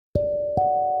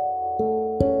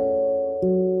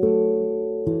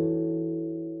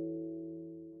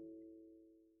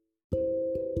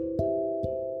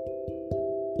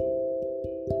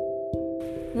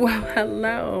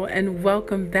Hello, and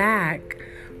welcome back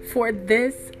for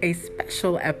this, a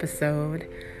special episode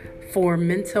for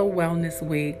Mental Wellness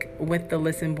Week with the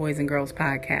Listen Boys and Girls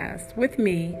podcast with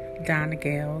me, Donna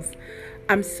Gales.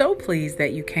 I'm so pleased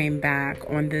that you came back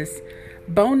on this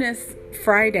bonus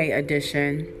Friday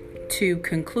edition to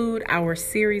conclude our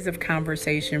series of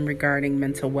conversation regarding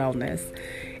mental wellness.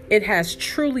 It has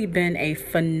truly been a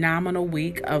phenomenal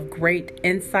week of great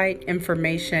insight,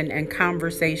 information, and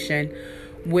conversation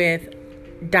with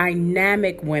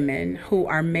dynamic women who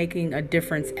are making a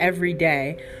difference every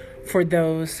day for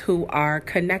those who are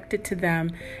connected to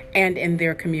them and in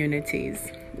their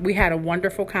communities. We had a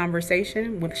wonderful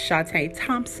conversation with Shantae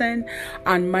Thompson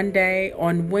on Monday.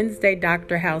 On Wednesday,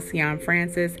 Dr. Halcyon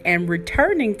Francis. And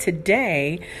returning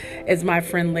today is my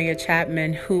friend Leah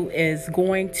Chapman, who is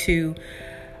going to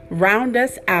round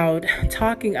us out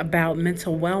talking about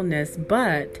mental wellness,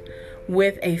 but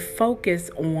with a focus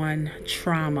on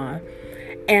trauma.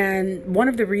 And one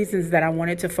of the reasons that I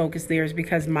wanted to focus there is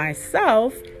because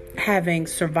myself, having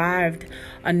survived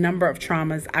a number of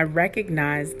traumas, I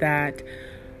recognize that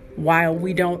while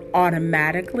we don't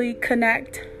automatically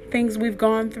connect things we've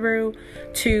gone through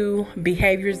to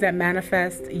behaviors that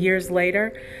manifest years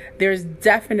later, there's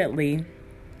definitely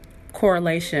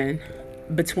correlation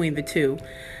between the two.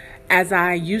 As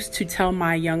I used to tell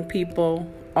my young people,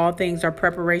 all things are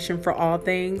preparation for all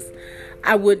things,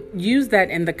 I would use that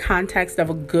in the context of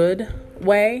a good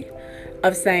way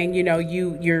of saying,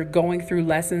 you're going through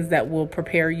lessons that will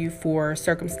prepare you for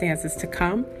circumstances to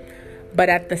come. But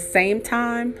at the same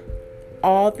time,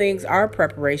 all things are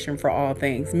preparation for all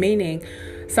things, meaning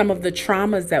some of the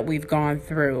traumas that we've gone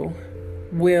through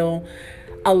will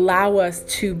allow us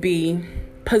to be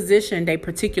positioned a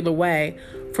particular way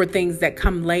for things that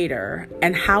come later,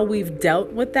 and how we've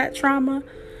dealt with that trauma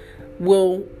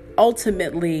will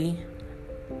ultimately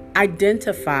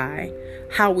identify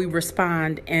how we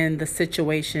respond in the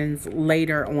situations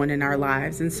later on in our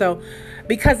lives. And so,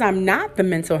 because I'm not the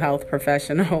mental health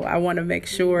professional, I want to make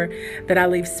sure that I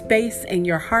leave space in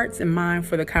your hearts and mind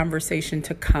for the conversation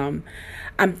to come.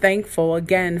 I'm thankful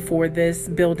again for this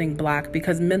building block,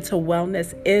 because mental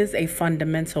wellness is a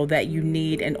fundamental that you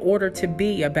need in order to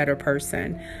be a better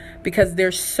person, because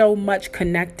there's so much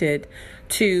connected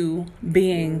to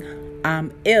being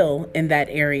ill in that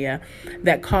area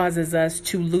that causes us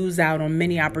to lose out on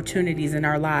many opportunities in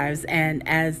our lives. And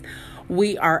as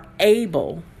we are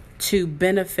able to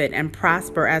benefit and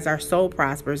prosper as our soul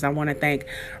prospers, I want to thank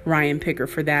Ryan Picker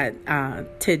for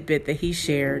that tidbit that he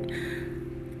shared.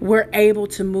 We're able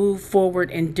to move forward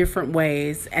in different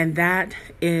ways, and that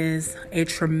is a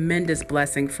tremendous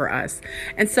blessing for us.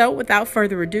 And so, without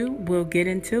further ado, we'll get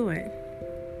into it.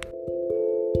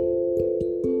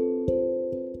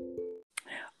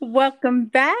 Welcome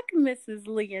back, Mrs.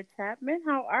 Leah Chapman.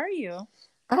 How are you?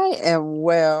 I am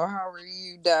well. How are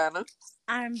you, Donna?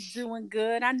 I'm doing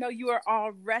good. I know you are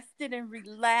all rested and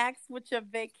relaxed with your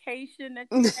vacation that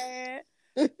you had.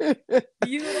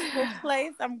 Beautiful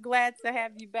place. I'm glad to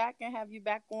have you back and have you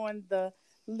back on the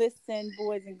Listen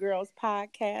Boys and Girls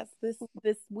podcast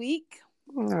this week.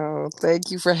 Oh,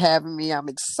 thank you for having me. I'm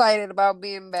excited about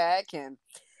being back and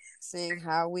seeing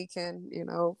how we can,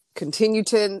 continue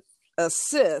to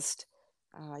assist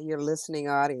your listening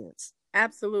audience.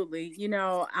 Absolutely.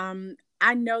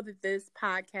 I know that this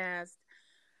podcast,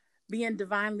 being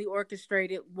divinely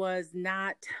orchestrated, was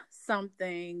not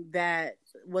something that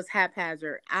was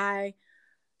haphazard. I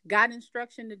got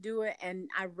instruction to do it, and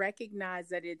I recognize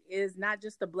that it is not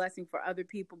just a blessing for other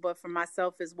people, but for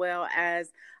myself as well.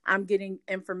 As I'm getting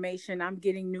information, I'm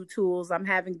getting new tools, I'm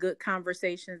having good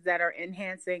conversations that are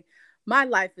enhancing my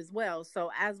life as well.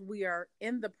 So as we are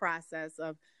in the process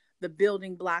of the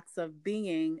building blocks of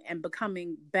being and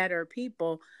becoming better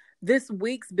people, this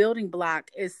week's building block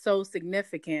is so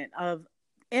significant of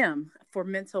M for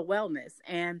mental wellness.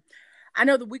 And I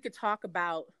know that we could talk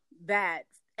about that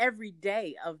every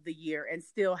day of the year and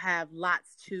still have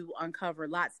lots to uncover,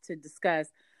 lots to discuss.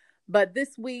 But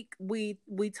this week we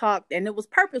talked, and it was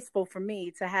purposeful for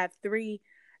me to have three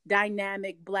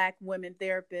dynamic Black women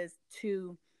therapists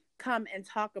to come and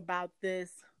talk about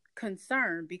this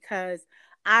concern, because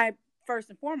I, first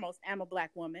and foremost, am a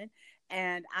Black woman,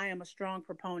 and I am a strong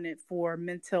proponent for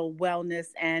mental wellness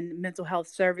and mental health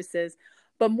services.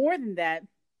 But more than that,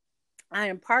 I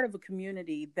am part of a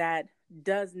community that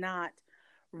does not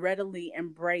readily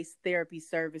embrace therapy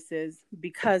services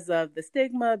because of the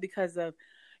stigma, because of,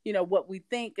 what we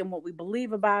think and what we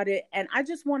believe about it. And I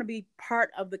just want to be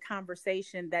part of the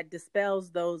conversation that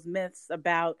dispels those myths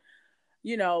about,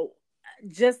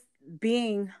 just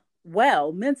being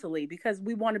well mentally, because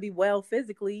we want to be well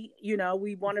physically,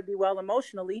 we want to be well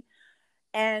emotionally,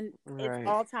 and it's Right.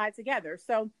 all tied together.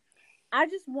 So I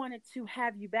just wanted to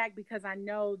have you back because I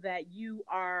know that you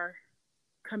are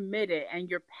committed and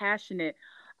you're passionate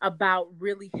about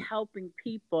really helping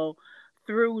people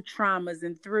through traumas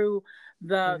and through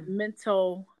the Mm.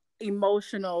 mental,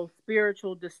 emotional,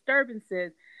 spiritual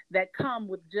disturbances that come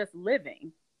with just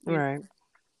living. You Right.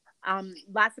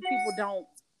 Lots of people don't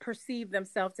perceive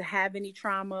themselves to have any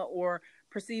trauma or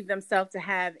perceive themselves to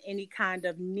have any kind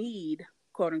of need,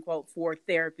 quote unquote, for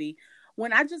therapy.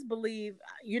 When I just believe,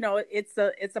 it's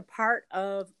a part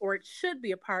of, or it should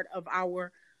be a part of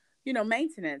our,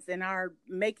 maintenance and our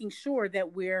making sure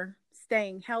that we're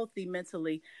staying healthy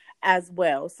mentally as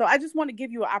well. So I just want to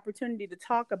give you an opportunity to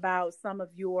talk about some of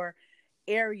your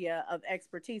area of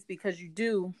expertise because you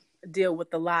do deal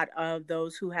with a lot of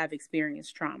those who have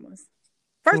experienced traumas.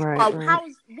 First of Right. all,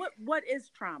 Right. what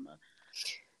is trauma?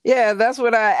 Yeah, that's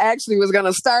what I actually was going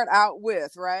to start out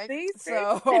with, right? See?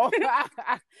 So,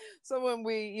 so when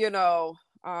we,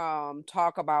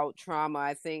 talk about trauma,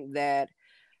 I think that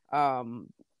um,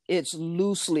 it's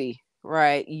loosely,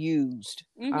 right, used,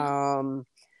 Hmm.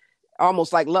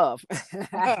 almost like love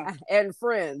and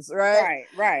friends, right? Right,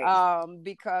 right.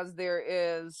 Because there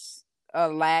is a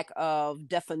lack of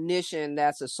definition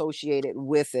that's associated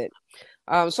with it.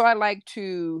 So I like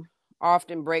to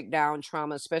often break down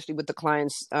trauma, especially with the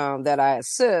clients that I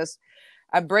assist.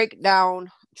 I break down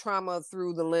trauma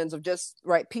through the lens of just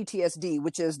right PTSD,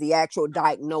 which is the actual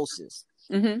diagnosis.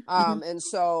 Hmm. Hmm. And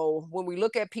so when we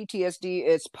look at PTSD,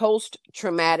 it's post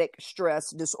traumatic stress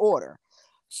disorder.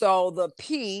 So the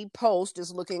P, post,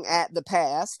 is looking at the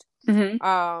past. Hmm.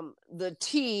 The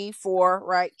T for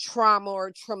right trauma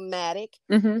or traumatic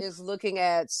Hmm. is looking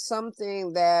at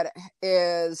something that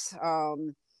is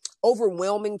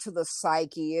overwhelming to the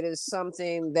psyche. It is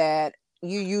something that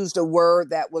you used a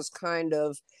word that was kind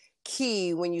of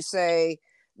key when you say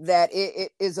that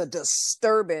it is a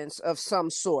disturbance of some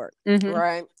sort, Hmm.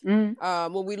 right?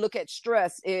 Hmm. When we look at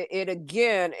stress, it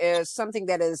again is something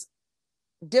that is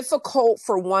difficult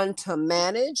for one to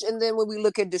manage. And then when we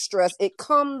look at distress, it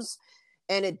comes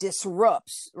and it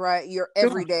disrupts, right, your Sure.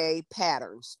 everyday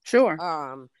patterns. Sure.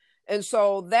 Um, and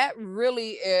so that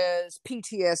really is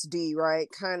PTSD, right?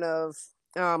 Kind of,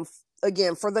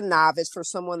 again, for the novice, for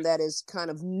someone that is kind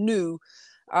of new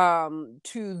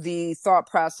to the thought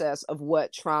process of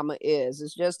what trauma is.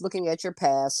 It's just looking at your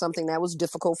past, something that was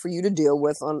difficult for you to deal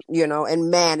with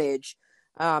and manage.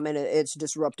 And it's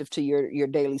disruptive to your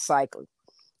daily cycle.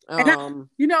 And Um,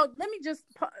 let me just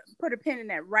put a pin in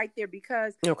that right there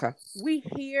because okay. we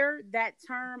hear that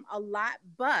term a lot,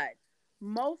 but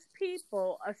most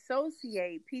people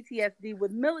associate PTSD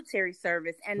with military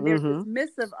service and they're Mm-hmm.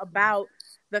 dismissive about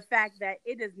the fact that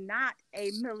it is not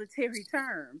a military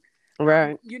term.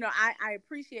 Right. I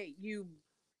appreciate you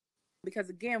because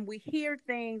again, we hear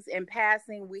things in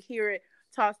passing, we hear it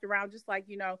tossed around just like,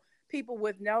 people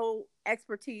with no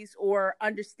expertise or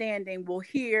understanding will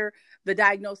hear the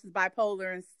diagnosis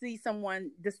bipolar and see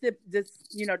someone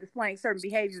displaying certain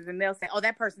behaviors and they'll say, "Oh,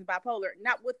 that person's bipolar,"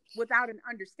 not without an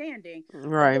understanding of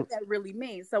Right. what that really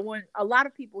means. So when a lot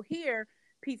of people hear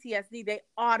PTSD, they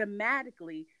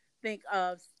automatically think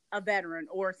of a veteran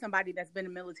or somebody that's been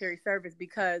in military service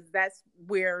because that's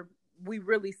where we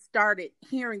really started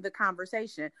hearing the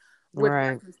conversation with Right.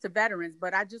 reference to veterans.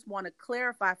 But I just want to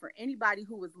clarify for anybody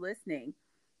who is listening,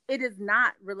 it is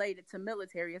not related to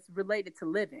military, it's related to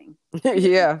living.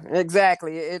 Yeah,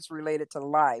 exactly. It's related to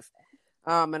life.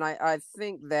 And I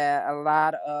think that a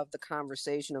lot of the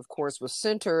conversation, of course, was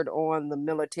centered on the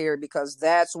military because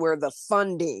that's where the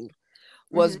funding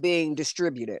was Hmm. being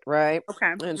distributed, right?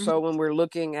 Okay. And Hmm. so when we're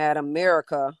looking at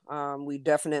America, we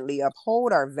definitely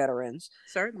uphold our veterans,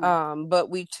 Certainly. but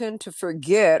we tend to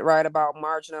forget, right, about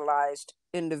marginalized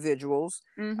individuals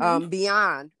Hmm.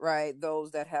 beyond, right,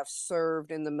 those that have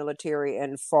served in the military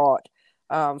and fought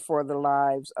for the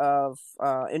lives of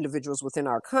individuals within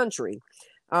our country.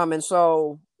 And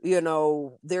so,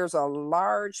 there's a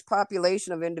large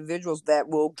population of individuals that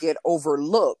will get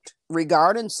overlooked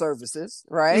regarding services,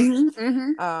 right? Hmm.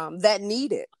 Hmm. That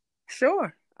need it.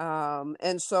 Sure.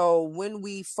 And so when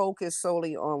we focus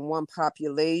solely on one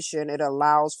population, it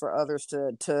allows for others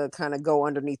to kind of go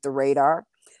underneath the radar.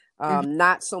 Hmm.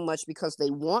 Not so much because they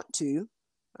want to.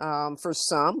 For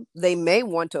some, they may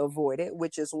want to avoid it,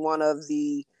 which is one of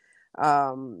the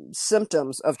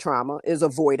symptoms of trauma is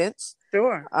avoidance.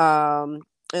 Sure. Um,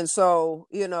 and so,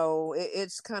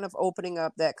 it's kind of opening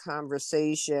up that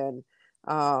conversation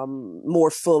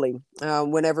more fully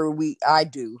whenever I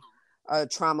do a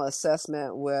trauma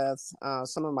assessment with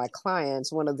some of my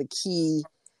clients. One of the key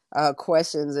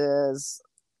questions is,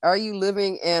 are you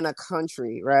living in a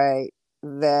country, right,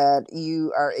 that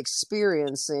you are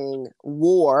experiencing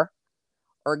war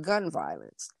or gun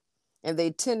violence, and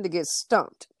they tend to get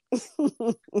stumped.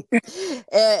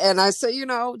 And I say,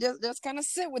 just kind of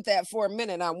sit with that for a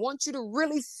minute. I want you to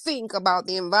really think about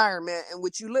the environment in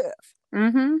which you live.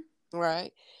 Mm-hmm.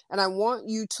 Right. And I want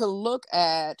you to look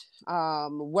at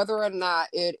whether or not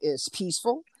it is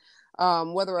peaceful,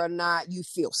 whether or not you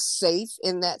feel safe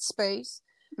in that space,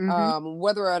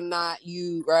 whether or not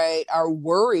you are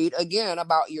worried again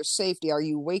about your safety. Are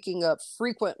you waking up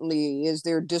frequently? Is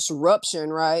there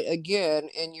disruption, again,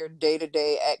 in your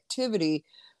day-to-day activity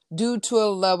due to a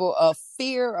level of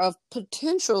fear of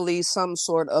potentially some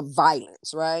sort of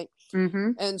violence, right?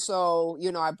 Mm-hmm. And so,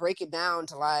 I break it down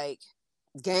to like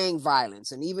gang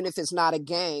violence, and even if it's not a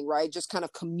gang, just kind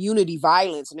of community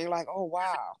violence, and they're like, oh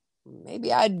wow,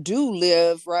 maybe I do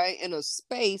live in a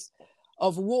space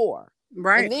of war.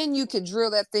 Right. And then you could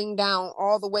drill that thing down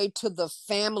all the way to the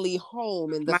family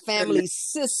home and the family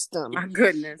system. My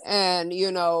goodness. And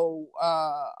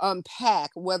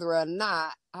unpack whether or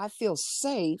not I feel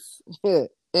safe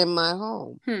in my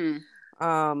home.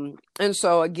 And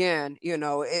so again,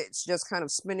 it's just kind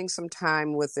of spending some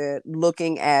time with it,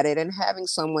 looking at it, and having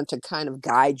someone to kind of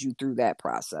guide you through that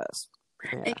process.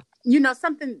 Yeah.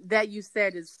 Something that you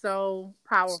said is so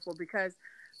powerful, because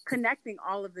connecting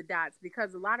all of the dots,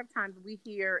 because a lot of times we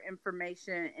hear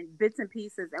information in bits and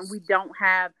pieces and we don't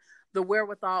have the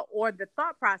wherewithal or the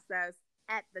thought process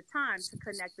at the time to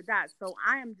connect the dots. So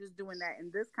I am just doing that in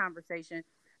this conversation,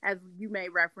 as you made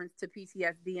reference to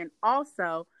PTSD, and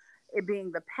also it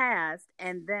being the past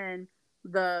and then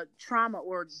the trauma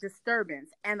or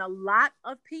disturbance. And a lot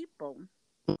of people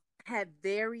have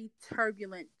very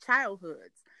turbulent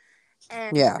childhoods,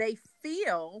 and they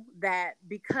feel that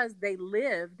because they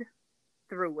lived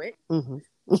through it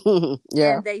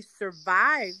and they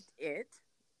survived it,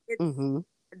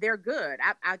 they're good.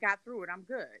 I got through it. I'm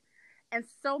good. And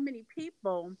so many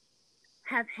people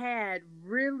have had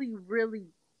really,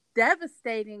 really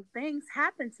devastating things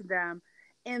happen to them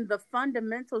in the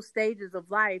fundamental stages of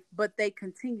life, but they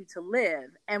continue to live.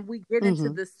 And we get into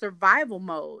the survival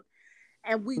mode,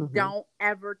 and we don't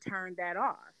ever turn that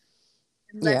off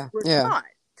unless we're taught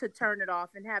to turn it off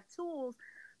and have tools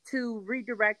to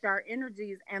redirect our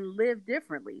energies and live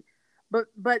differently.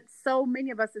 But so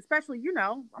many of us, especially,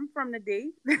 I'm from the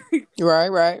D.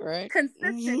 Right.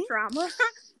 Consistent trauma.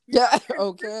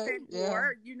 Okay.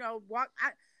 War,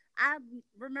 I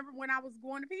remember when I was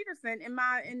going to Peterson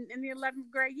in the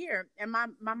 11th grade year, and my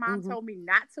mom told me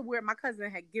not to wear. My cousin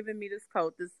had given me this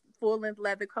coat, this full-length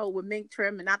leather coat with mink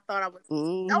trim, and I thought I was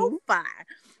so fine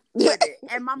with it.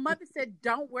 And my mother said,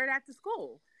 "Don't wear that to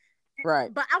school."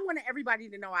 Right. But I wanted everybody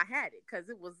to know I had it because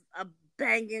it was a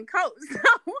banging coat. So,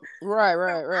 right.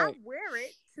 I wear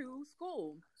it to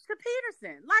school, to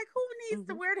Peterson. Like, who needs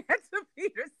to wear that to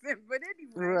Peterson? But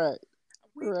anyway,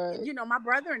 my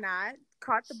brother and I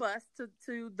caught the bus to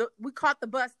the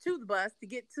bus to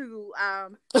get to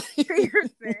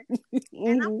Peterson.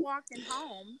 And I'm walking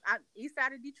home, east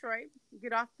side of Detroit,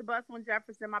 get off the bus on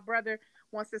Jefferson. My brother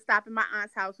wants to stop at my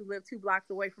aunt's house, who lived 2 blocks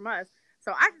away from us.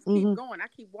 So I just keep going. I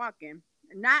keep walking.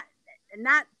 Not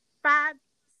 5-7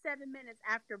 minutes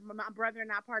after my brother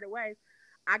and I parted ways,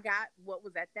 I got what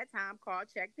was at that time called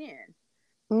checked in.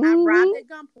 I robbed at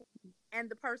gunpoint, and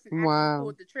the person actually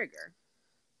pulled the trigger.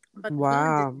 But the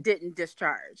gun didn't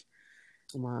discharge.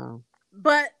 Wow.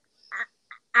 But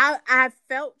I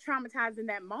felt traumatized in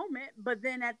that moment. But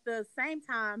then at the same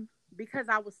time, because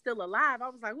I was still alive, I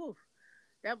was like, ooh,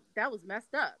 that was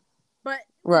messed up. But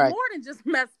more than just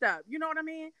messed up. You know what I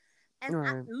mean? And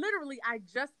I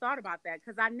just thought about that,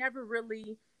 because I never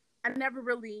really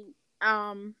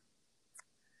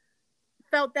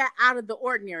felt that out of the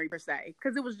ordinary, per se,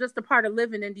 because it was just a part of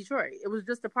living in Detroit. It was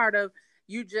just a part of,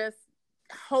 you just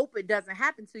hope it doesn't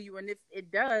happen to you, and if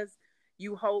it does,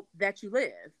 you hope that you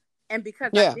live. And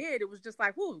because I did, it was just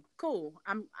like, whoo, cool,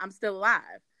 I'm still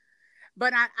alive.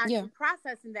 But I'm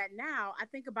processing that now. I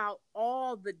think about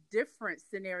all the different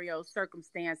scenarios,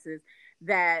 circumstances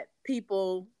that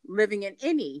people living in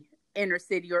any inner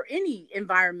city or any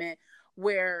environment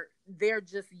where they're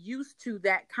just used to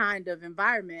that kind of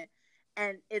environment.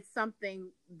 And it's something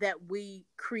that we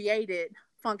created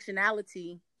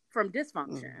functionality from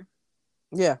dysfunction.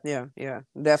 Yeah,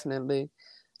 definitely.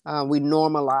 We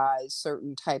normalize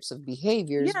certain types of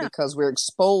behaviors because we're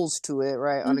exposed to it,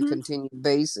 on a continued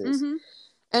basis.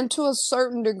 And to a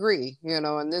certain degree,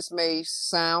 and this may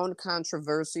sound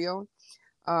controversial,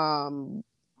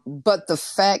 but the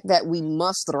fact that we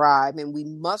must thrive and we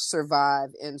must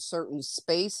survive in certain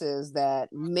spaces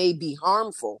that may be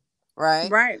harmful,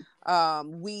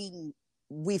 we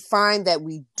we find that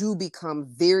we do become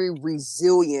very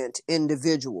resilient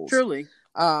individuals. Truly.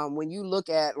 When you look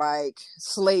at like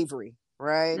slavery,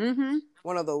 right? Mm-hmm.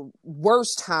 One of the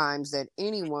worst times that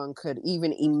anyone could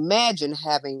even imagine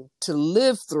having to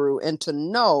live through, and to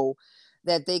know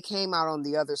that they came out on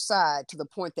the other side to the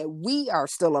point that we are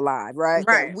still alive, right?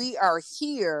 That we are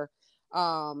here,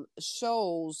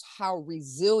 shows how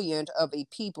resilient of a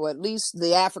people, at least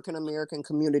the African American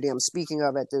community I'm speaking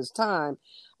of at this time,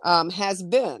 has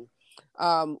been.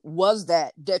 Was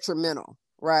that detrimental,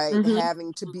 right? Mm-hmm.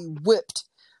 Having to be whipped,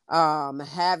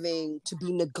 having to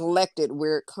be neglected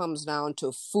where it comes down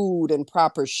to food and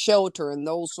proper shelter and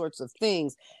those sorts of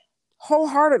things.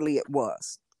 Wholeheartedly it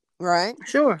was, right?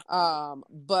 Sure.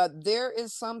 But there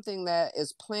is something that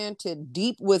is planted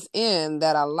deep within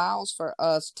that allows for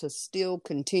us to still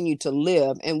continue to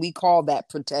live, and we call that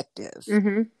protective.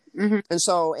 Mm-hmm. Mm-hmm. And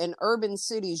so in urban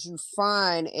cities, you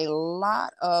find a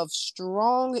lot of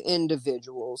strong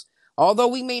individuals, although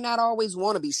we may not always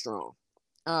want to be strong.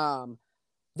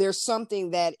 There's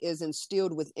something that is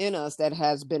instilled within us that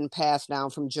has been passed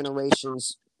down from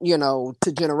generations,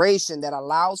 to generation, that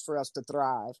allows for us to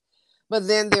thrive. But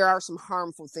then there are some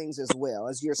harmful things as well,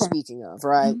 as you're speaking of,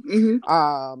 right?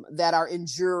 Mm-hmm. That are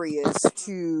injurious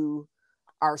to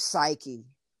our psyche,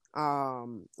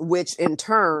 which in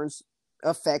turns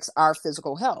affects our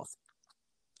physical health.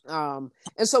 And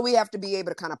so we have to be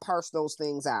able to kind of parse those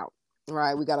things out,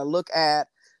 right? We got to look at,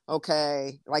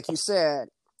 okay, like you said,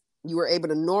 you were able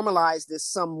to normalize this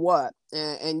somewhat,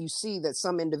 and you see that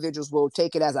some individuals will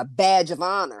take it as a badge of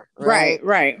honor, right?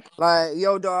 Right. Like,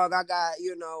 yo, dog, I got,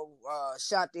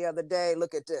 shot the other day.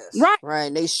 Look at this. Right.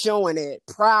 And they showing it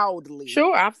proudly.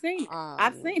 Sure. I've seen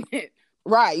it.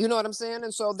 Right. You know what I'm saying?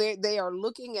 And so they are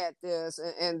looking at this,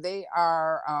 and they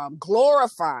are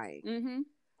glorifying, mm-hmm.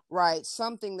 right,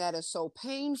 something that is so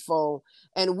painful.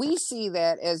 And we see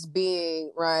that as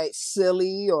being, right,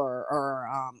 silly or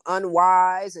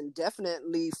unwise, and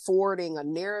definitely forwarding a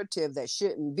narrative that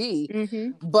shouldn't be.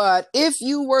 Mm-hmm. But if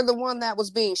you were the one that was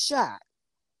being shot,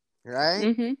 right,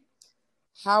 mm-hmm.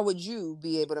 how would you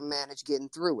be able to manage getting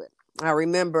through it? I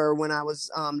remember when I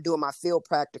was doing my field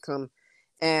practicum,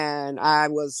 and I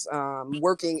was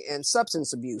working in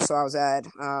substance abuse. So I was at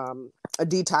a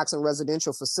detox and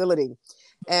residential facility.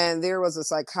 And there was a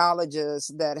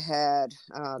psychologist that had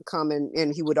come in,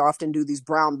 and he would often do these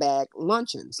brown bag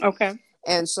luncheons. Okay.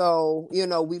 And so,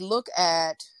 we look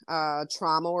at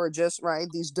trauma, or just, right,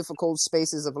 these difficult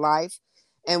spaces of life.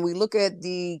 And we look at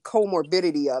the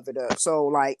comorbidity of it. So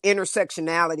like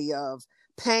intersectionality of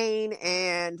pain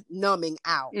and numbing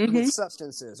out mm-hmm. with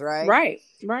substances, right?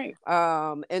 Right.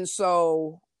 And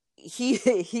so he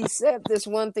said this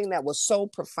one thing that was so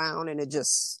profound, and it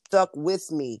just stuck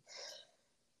with me.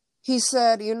 He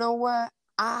said, you know what?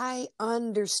 I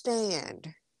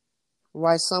understand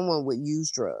why someone would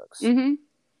use drugs. Mm-hmm.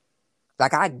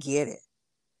 Like, I get it.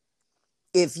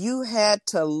 If you had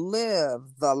to live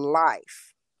the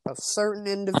life of certain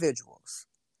individuals,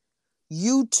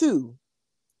 you too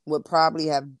would probably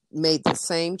have made the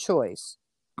same choice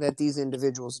that these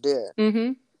individuals did.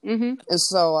 Mm-hmm. Mm-hmm. And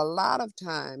so a lot of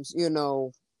times, we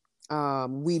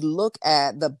look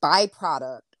at the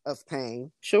byproduct of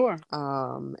pain. Sure.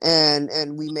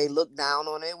 And we may look down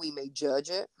on it. We may judge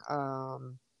it.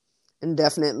 And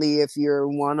definitely, if you're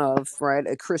one of, right,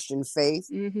 a Christian faith,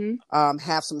 mm-hmm.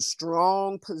 Have some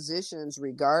strong positions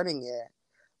regarding it.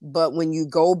 But when you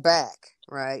go back,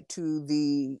 right, to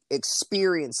the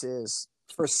experiences,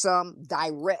 for some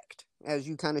direct, as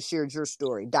you kind of shared your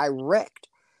story, direct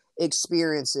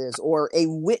experiences, or a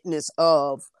witness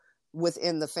of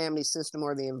within the family system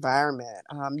or the environment,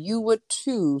 you would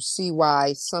too see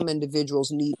why some individuals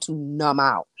need to numb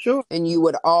out. Sure. And you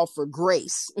would offer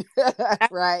grace,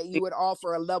 right? You would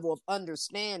offer a level of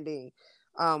understanding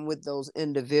with those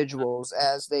individuals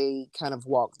as they kind of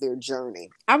walk their journey.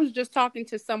 I was just talking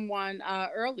to someone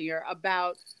earlier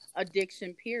about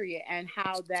addiction, period, and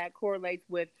how that correlates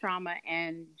with trauma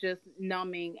and just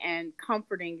numbing and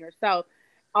comforting yourself.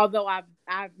 Although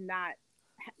I've not,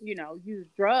 used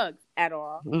drugs at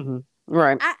all. Mm-hmm.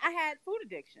 Right. I had food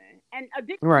addiction, and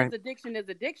addiction is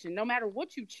addiction, no matter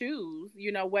what you choose,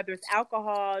 whether it's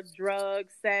alcohol,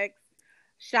 drugs, sex,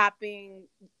 shopping,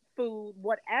 food,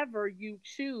 whatever you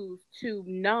choose to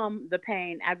numb the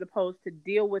pain as opposed to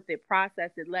deal with it,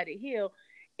 process it, let it heal,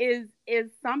 is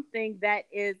something that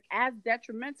is as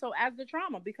detrimental as the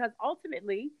trauma, because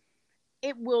ultimately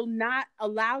it will not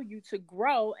allow you to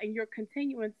grow, and you're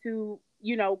continuing to,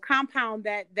 compound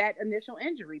that initial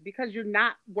injury because you're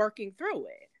not working through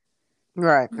it.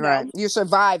 Right. You're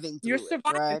surviving through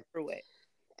through it.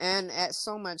 And at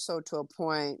so much so to a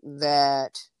point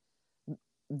that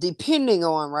depending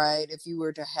on, right, if you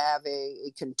were to have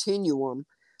a continuum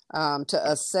to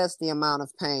assess the amount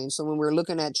of pain. So when we're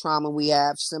looking at trauma, we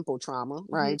have simple trauma,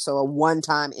 right? So a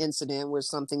one-time incident where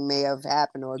something may have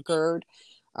happened or occurred.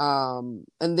 And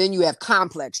then you have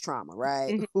complex trauma,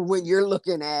 right? When you're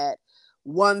looking at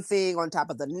one thing on top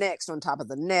of the next, on top of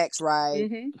the next, right?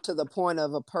 To the point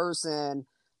of a person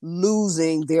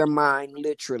losing their mind,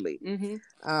 literally.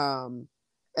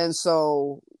 And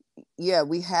so, yeah,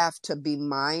 we have to be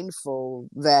mindful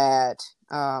that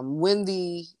when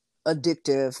the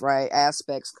addictive, right,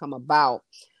 aspects come about,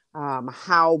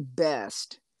 how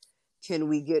best can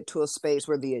we get to a space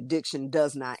where the addiction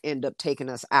does not end up taking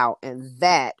us out? And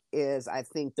that is, I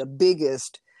think, the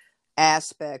biggest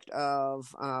aspect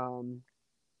of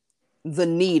the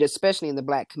need, especially in the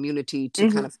Black community,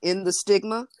 to kind of end the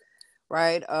stigma,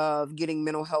 right, of getting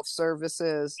mental health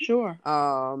services. Sure.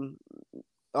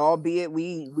 Albeit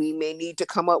we may need to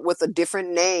come up with a different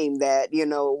name that, you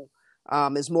know,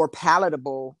 is more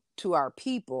palatable to our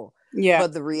people. Yeah.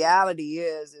 But the reality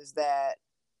is that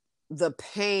the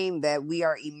pain that we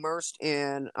are immersed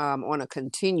in on a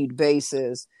continued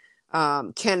basis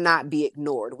cannot be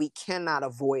ignored. We cannot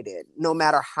avoid it, no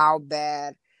matter how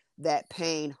bad that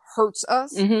pain hurts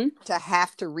us. To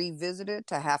have to revisit it,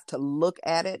 to have to look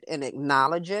at it and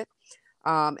acknowledge it,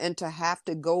 and to have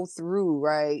to go through,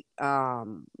 right,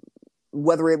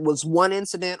 whether it was one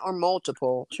incident or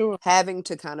multiple, Sure. having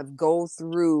to kind of go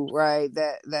through, right,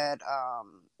 that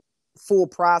full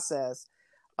process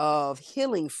of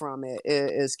healing from it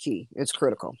is key. It's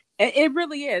critical. It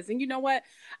really is. And you know what?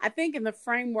 I think in the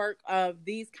framework of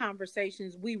these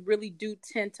conversations, we really do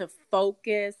tend to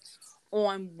focus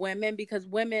on women because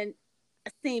women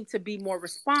seem to be more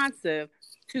responsive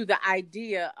to the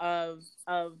idea of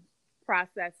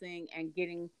processing and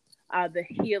getting the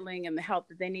healing and the help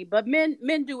that they need. But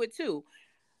men do it too.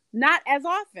 Not as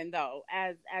often though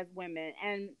as women.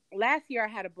 And last year I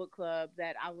had a book club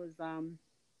that I was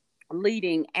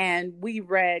leading, and we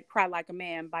read Cry Like a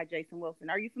Man by Jason Wilson.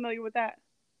 Are you familiar with that?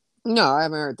 No, I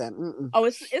haven't heard that. Oh,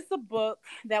 it's a book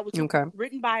that was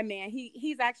written by a man.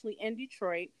 He's actually in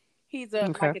Detroit. He's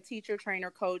like a teacher,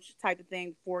 trainer, coach type of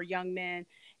thing for young men.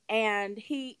 And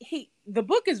the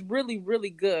book is really, really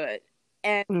good.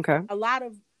 And a lot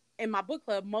of, in my book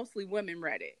club, mostly women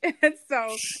read it. And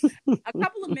so a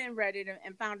couple of men read it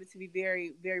and found it to be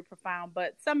very, very profound.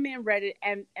 But some men read it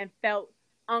and felt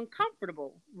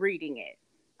uncomfortable reading it.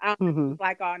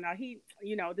 Like, oh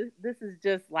no, this is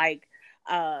just like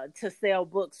to sell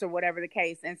books or whatever the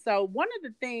case. And so one of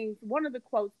the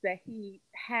quotes that he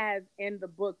has in the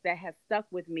book that has stuck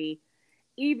with me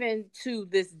even to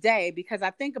this day, because I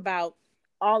think about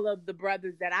all of the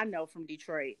brothers that I know from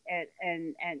Detroit,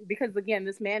 and because again,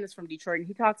 this man is from Detroit, and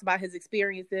he talks about his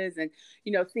experiences and,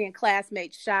 you know, seeing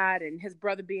classmates shot and his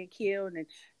brother being killed and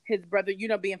his brother, you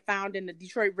know, being found in the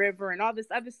Detroit River and all this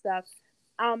other stuff.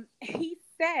 He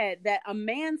said that a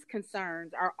man's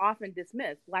concerns are often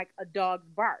dismissed like a dog's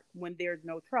bark when there's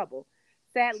no trouble.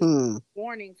 Sadly,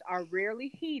 warnings are rarely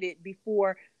heeded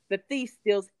before the thief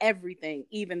steals everything,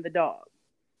 even the dog.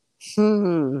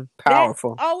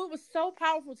 Powerful. It was so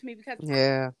powerful to me because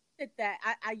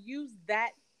I used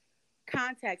that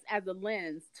context as a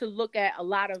lens to look at a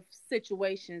lot of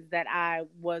situations that I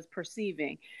was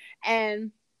perceiving.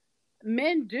 And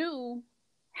men do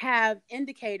have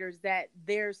indicators that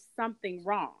there's something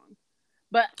wrong,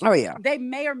 but they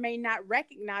may or may not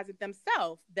recognize it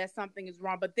themselves that something is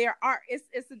wrong. But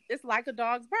it's like a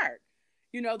dog's bark,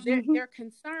 you know. Their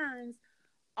concerns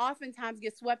oftentimes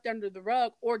get swept under the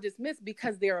rug or dismissed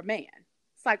because they're a man.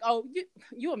 It's like, oh,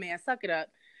 you a man, suck it up,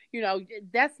 you know.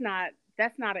 That's not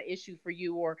an issue for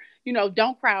you, or, you know,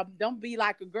 don't cry, don't be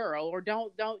like a girl, or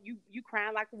don't you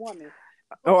crying like a woman.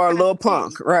 Or a little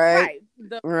punk, right?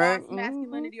 The false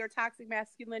masculinity or toxic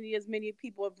masculinity, as many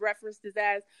people have referenced it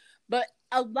as. But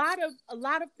a lot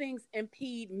of things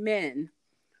impede men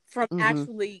from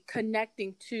actually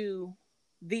connecting to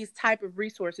these type of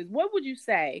resources. What would you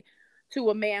say to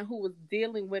a man who was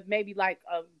dealing with maybe like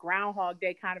a Groundhog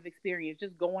Day kind of experience,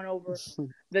 just going over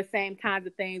the same kinds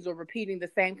of things or repeating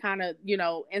the same kind of, you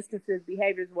know, instances,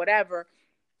 behaviors, whatever,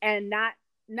 and not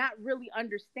really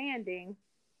understanding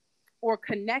or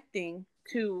connecting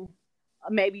to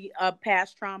maybe a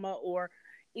past trauma or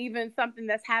even something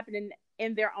that's happening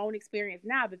in their own experience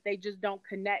now, that they just don't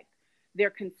connect their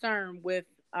concern with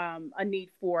a need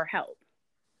for help?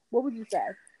 What would you say?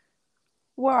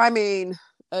 Well, I mean,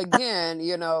 again,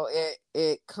 you know,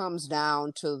 it comes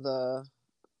down to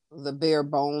the bare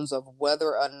bones of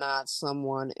whether or not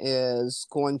someone is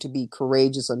going to be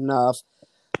courageous enough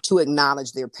to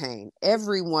acknowledge their pain.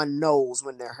 Everyone knows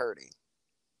when they're hurting.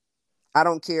 I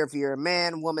don't care if you're a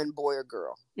man, woman, boy, or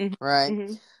girl, Mm-hmm. right?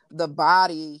 Mm-hmm. The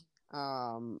body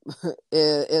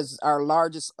is our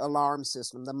largest alarm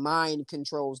system. The mind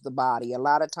controls the body. A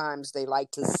lot of times they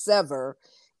like to sever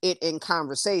it in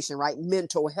conversation, right?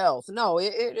 Mental health. No,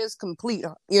 it is complete,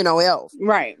 health.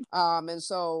 Right. And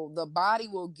so the body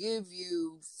will give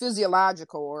you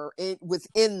physiological or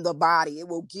within the body, it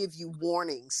will give you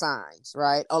warning signs,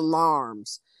 right?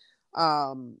 Alarms,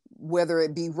 whether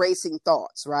it be racing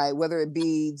thoughts, right? Whether it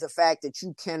be the fact that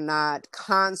you cannot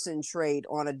concentrate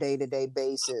on a day-to-day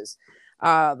basis,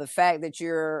 the fact that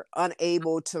you're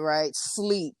unable to, right,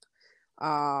 sleep,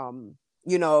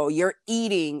 your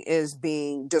eating is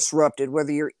being disrupted,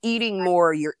 whether you're eating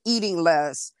more, you're eating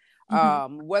less,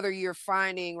 whether you're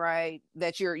finding, right,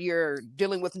 that you're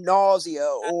dealing with nausea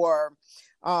or,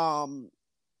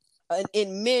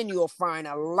 in men, you'll find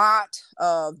a lot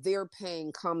of their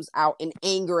pain comes out in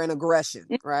anger and aggression,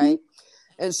 right?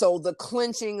 And so the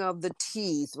clenching of the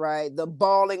teeth, right? The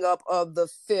balling up of the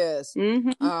fist,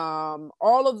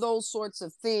 all of those sorts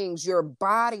of things, your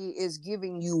body is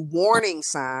giving you warning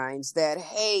signs that,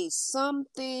 hey,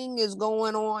 something is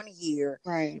going on here,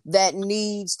 right, that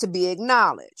needs to be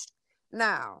acknowledged.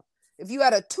 Now, if you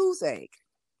had a toothache,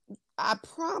 I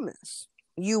promise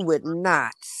you would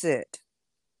not sit.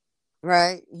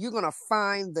 Right? You're going to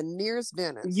find the nearest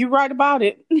dentist. you're right about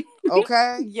it.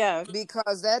 Okay? Yes.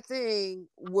 Because that thing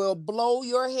will blow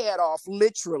your head off,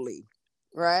 literally.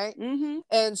 Right? Mm-hmm.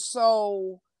 And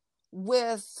so,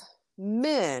 with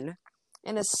men,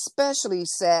 and especially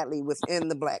sadly within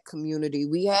the Black community,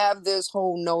 we have this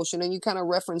whole notion, and you kind of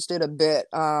referenced it a bit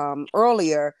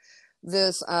earlier,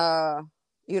 this,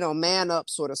 man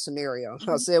up sort of scenario.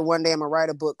 I said one day I'm going to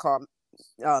write a book called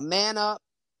Man Up,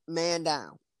 Man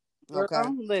Down. Okay.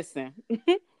 Girl, listen.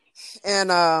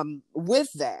 And with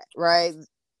that, right,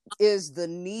 is the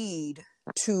need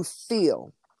to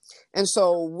feel. And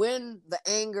so when the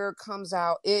anger comes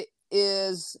out, it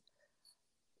is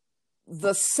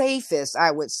the safest,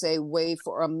 I would say, way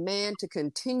for a man to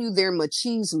continue their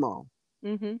machismo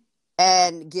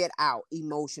and get out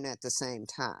emotion at the same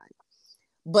time.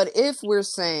 But if we're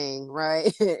saying,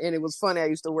 right, and it was funny, I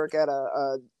used to work at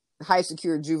a high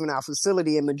secure juvenile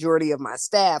facility, and majority of my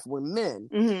staff were men,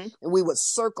 and we would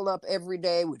circle up every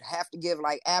day. We'd have to give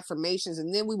like affirmations,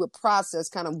 and then we would process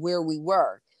kind of where we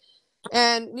were.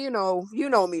 And you know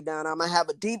me, Don, I'm gonna have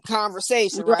a deep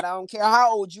conversation, right? I don't care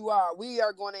how old you are. We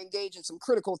are going to engage in some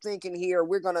critical thinking here.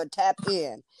 We're going to tap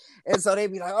in. And so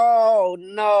they'd be like, oh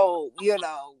no,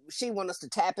 she wants us to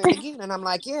tap in again. And I'm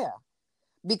like, yeah,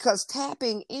 because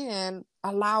tapping in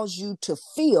allows you to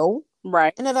feel,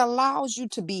 right, and it allows you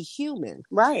to be human,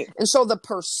 right. And so the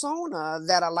persona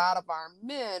that a lot of our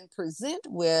men present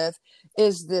with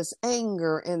is this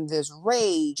anger and this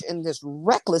rage and this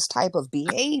reckless type of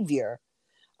behavior,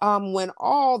 when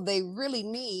all they really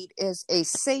need is a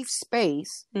safe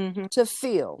space to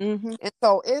feel. And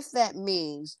so if that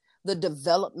means the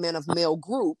development of male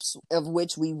groups, of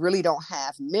which we really don't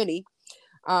have many,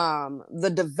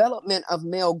 the development of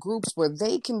male groups where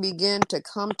they can begin to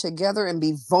come together and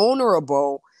be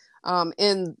vulnerable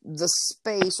in the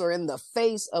space or in the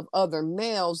face of other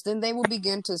males, then they will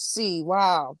begin to see,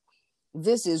 wow,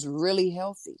 this is really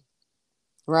healthy,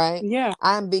 right? Yeah.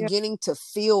 I'm beginning to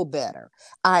feel better.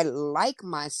 I like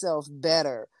myself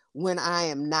better when I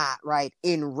am not, right,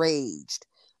 enraged,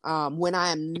 when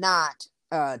I am not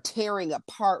tearing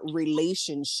apart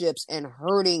relationships and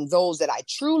hurting those that I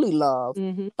truly love,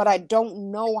 but I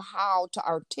don't know how to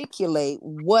articulate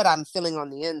what I'm feeling on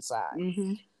the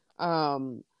inside.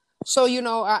 So,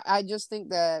 I just think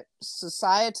that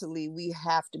societally we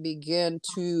have to begin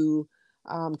to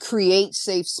create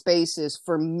safe spaces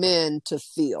for men to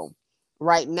feel.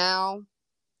 Right now,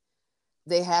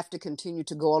 they have to continue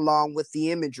to go along with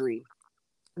the imagery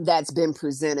that's been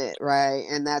presented, right?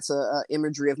 And that's a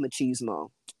imagery of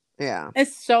machismo. Yeah.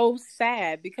 It's so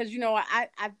sad because,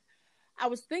 I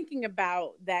was thinking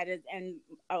about that, and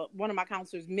one of my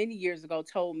counselors many years ago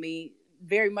told me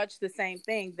very much the same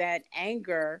thing, that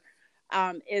anger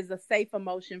is a safe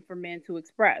emotion for men to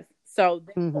express. So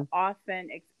they will often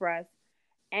express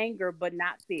anger, but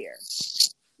not fear,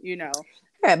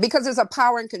 Yeah, because it's a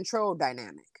power and control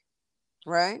dynamic,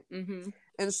 right?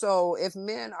 And so if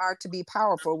men are to be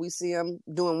powerful, we see them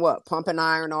doing what? Pumping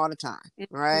iron all the time,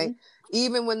 right?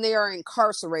 Even when they are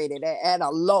incarcerated at a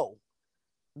low,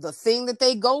 the thing that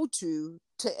they go to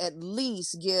at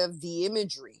least give the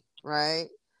imagery, right,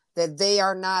 that they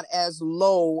are not as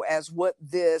low as what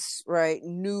this, right,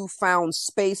 newfound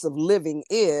space of living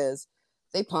is,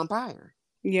 they pump iron.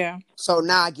 Yeah. So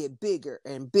now I get bigger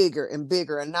and bigger and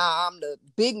bigger, and now I'm the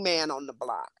big man on the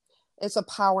block. It's a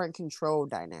power and control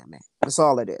dynamic. That's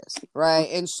all it is, right?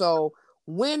 And so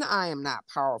when I am not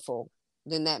powerful,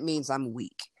 then that means I'm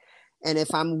weak. And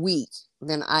if I'm weak,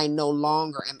 then I no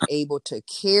longer am able to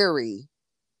carry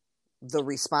the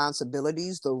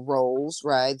responsibilities, the roles,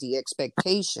 right? The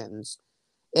expectations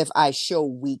if I show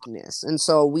weakness. And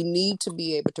so we need to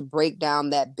be able to break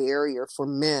down that barrier for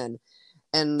men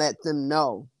and let them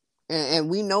know. And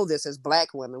we know this as Black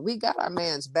women. We got our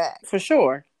man's back. For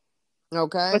sure.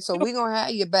 Okay? So we're going to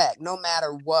have your back no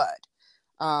matter what.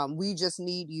 We just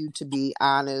need you to be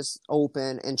honest,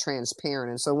 open, and transparent.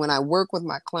 And so when I work with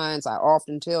my clients, I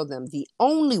often tell them the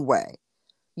only way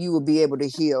you will be able to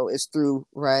heal is through,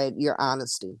 right, your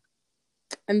honesty.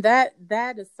 And that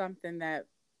is something that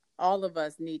all of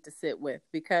us need to sit with,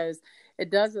 because it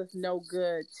does us no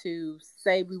good to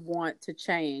say we want to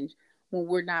change when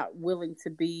we're not willing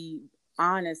to be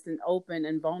honest and open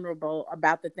and vulnerable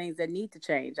about the things that need to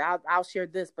change. I'll share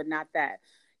this, but not that.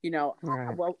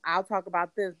 Right. I'll talk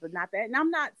about this, but not that. And I'm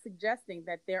not suggesting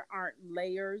that there aren't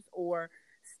layers or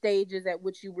stages at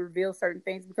which you reveal certain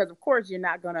things, because of course you're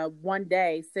not going to one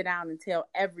day sit down and tell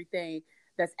everything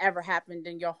that's ever happened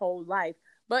in your whole life,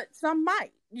 but some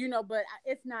might, but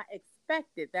it's not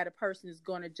expected that a person is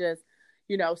going to just,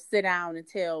 sit down and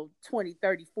tell 20,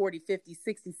 30, 40, 50,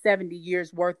 60, 70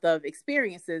 years worth of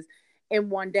experiences in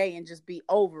one day and just be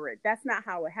over it. That's not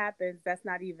how it happens. That's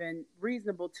not even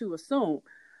reasonable to assume.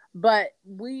 But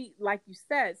we, like you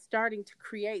said, starting to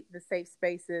create the safe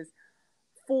spaces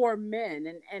for men.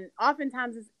 And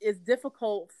oftentimes it's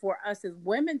difficult for us as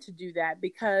women to do that,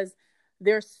 because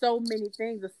there's so many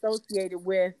things associated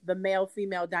with the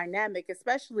male-female dynamic,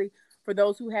 especially for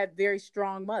those who have very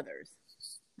strong mothers.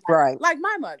 Right. Like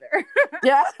my mother.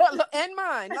 Yeah, and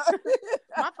mine.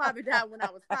 My father died when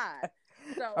I was 5.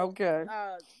 So, okay.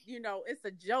 It's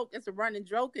a joke. It's a running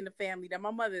joke in the family that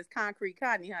my mother is Concrete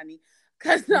Connie, honey,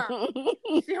 because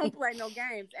she don't play no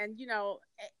games. And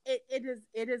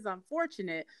it is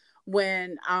unfortunate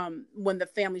when the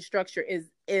family structure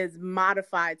is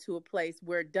modified to a place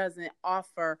where it doesn't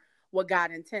offer what God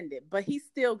intended. But He's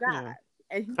still God,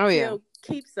 and He still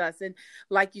keeps us. And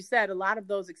like you said, a lot of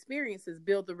those experiences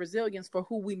build the resilience for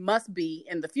who we must be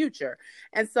in the future.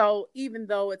 And so, even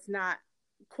though it's not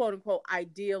quote unquote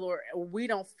ideal, or we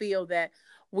don't feel that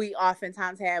we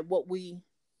oftentimes had what we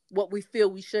feel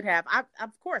we should have.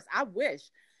 Of course, I wish,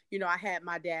 I had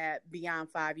my dad beyond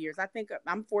 5 years. I think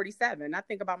I'm 47. I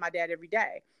think about my dad every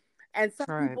day. And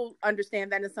some people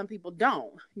understand that and some people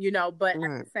don't, but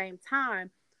at the same time,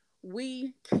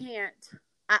 we can't,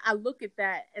 I look at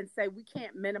that and say we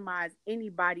can't minimize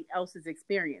anybody else's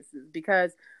experiences,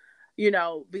 because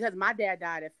my dad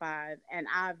died at 5 and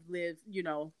I've lived,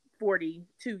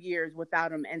 42 years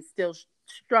without him and still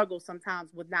struggle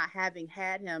sometimes with not having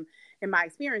had him in my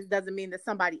experience. Doesn't mean that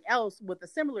somebody else with a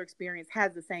similar experience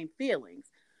has the same feelings.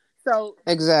 So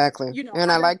exactly.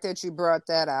 And I like that you brought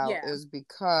that out, is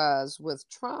because with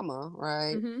trauma,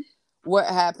 right? Mm-hmm. What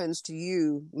happens to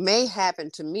you may happen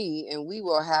to me, and we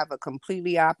will have a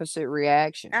completely opposite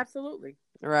reaction. Absolutely.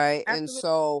 Right. Absolutely. And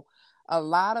so a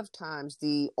lot of times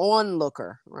the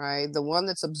onlooker, right, the one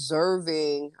that's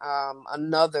observing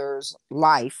another's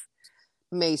life,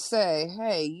 may say,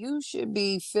 hey, you should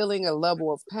be feeling a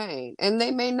level of pain, and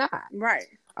they may not. Right.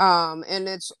 And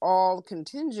it's all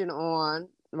contingent on,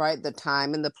 right, the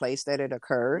time and the place that it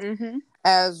occurred, mm-hmm.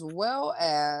 as well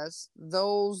as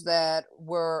those that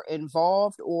were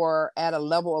involved or at a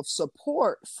level of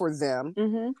support for them.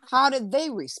 Mm-hmm. How did they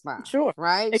respond? Sure.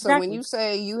 Right. Exactly. So when you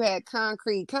say you had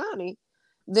Concrete Connie,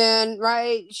 then,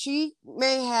 right, she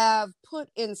may have put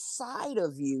inside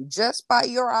of you, just by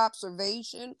your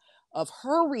observation of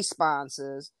her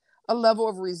responses, a level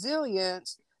of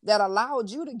resilience that allowed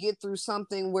you to get through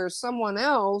something where someone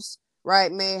else,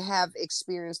 right, may have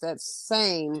experienced that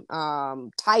same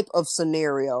type of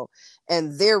scenario,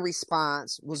 and their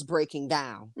response was breaking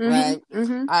down, mm-hmm. right?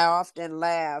 Mm-hmm. I often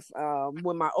laugh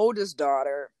when my oldest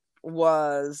daughter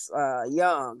was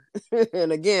young,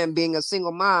 and again, being a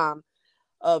single mom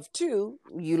of 2,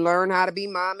 you learn how to be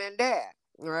mom and dad,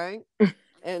 right?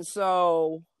 And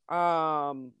so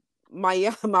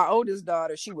my oldest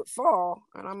daughter, she would fall,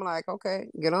 and I'm like, okay,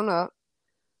 get on up.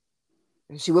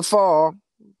 And she would fall,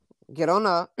 get on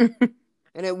up.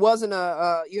 And it wasn't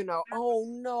a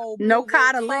oh no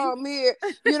coddling, come here.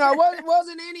 It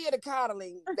wasn't any of the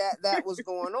coddling that was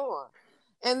going on.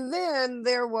 And then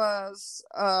there was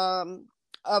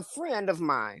a friend of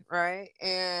mine, right?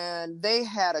 And they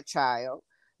had a child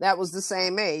that was the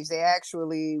same age. They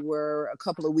actually were a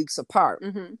couple of weeks apart.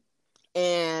 Mm-hmm.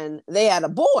 And they had a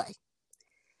boy.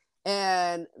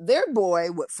 And their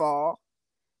boy would fall,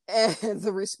 And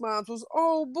the response was,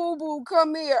 "Oh, boo boo,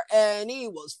 come here." And he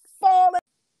was falling.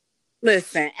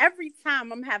 Listen, every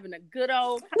time I'm having a good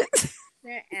old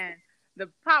conversation and the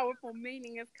powerful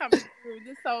meaning is coming through,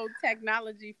 this whole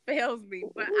technology fails me,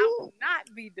 but I will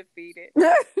not be defeated.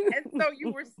 And so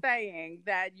you were saying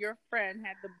that your friend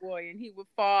had the boy and he would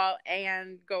fall,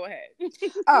 and go ahead.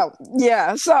 Oh,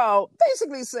 yeah. So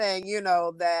basically saying,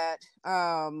 that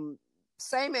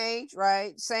same age,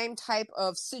 right? Same type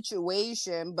of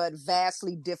situation, but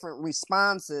vastly different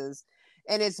responses.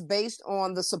 And it's based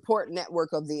on the support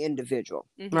network of the individual,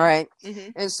 right?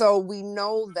 And so we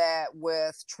know that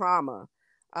with trauma,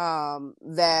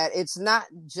 that it's not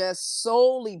just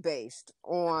solely based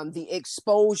on the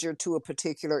exposure to a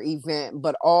particular event,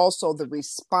 but also the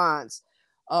response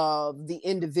of the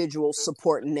individual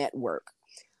support network.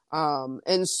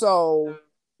 And so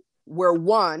where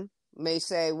one may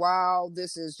say, wow,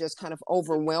 this is just kind of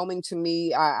overwhelming to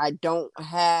me. I don't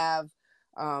have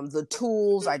the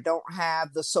tools. I don't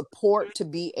have the support to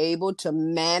be able to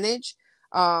manage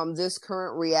this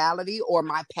current reality or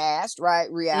my past,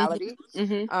 right, reality.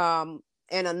 And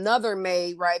another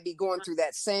may, right, be going through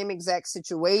that same exact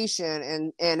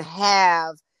situation and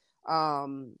have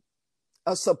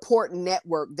a support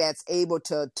network that's able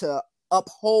to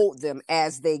uphold them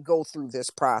as they go through this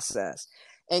process,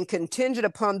 and contingent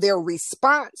upon their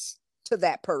response to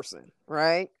that person,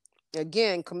 right?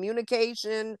 Again,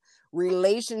 communication,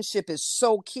 relationship is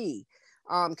so key.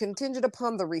 Contingent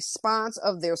upon the response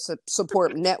of their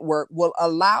support network will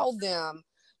allow them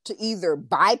to either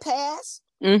bypass,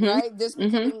 right, this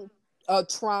becoming a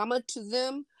trauma to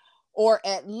them, or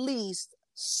at least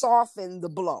soften the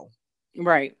blow.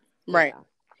 Right. Yeah.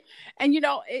 And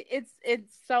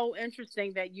it's so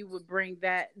interesting that you would bring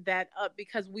that up,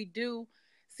 because we do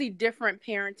see different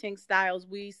parenting styles.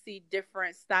 We see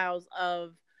different styles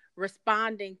of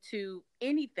responding to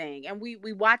anything, and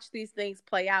we watch these things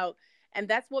play out, and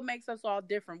that's what makes us all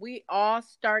different. We all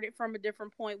started from a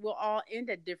different point. We'll all end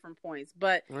at different points,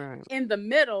 but in the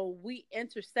middle, we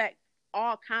intersect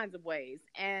all kinds of ways.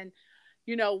 And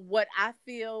what I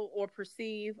feel or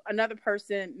perceive, another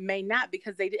person may not,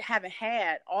 because they haven't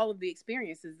had all of the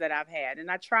experiences that I've had. And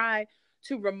I try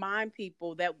to remind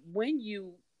people that when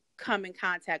you come in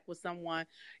contact with someone,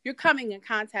 you're coming in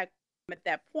contact with them at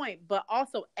that point, but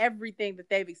also everything that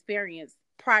they've experienced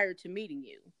prior to meeting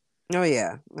you. Oh,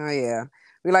 yeah.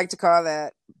 We like to call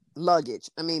that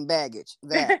baggage.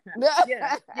 That.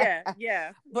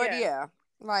 Yeah. But yeah,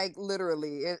 like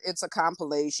literally, it's a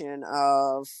compilation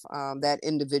of that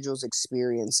individual's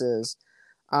experiences.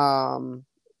 But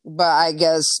I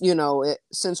guess,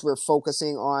 since we're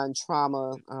focusing on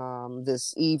trauma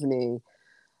this evening,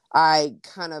 I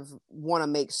kind of want to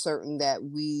make certain that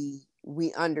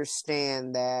we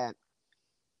understand that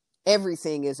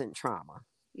everything isn't trauma.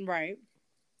 Right.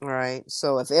 Right.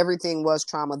 So if everything was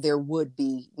trauma, there would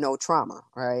be no trauma.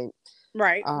 Right.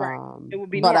 Right. It would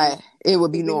be normal. It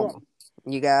would be normal.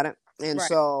 You got it. And right.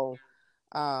 So,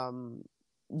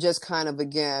 just kind of,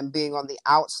 again, being on the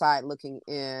outside looking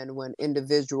in when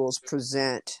individuals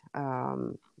present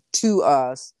to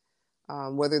us,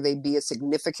 whether they be a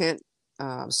significant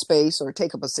space or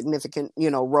take up a significant,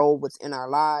 role within our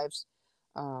lives,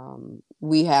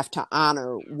 we have to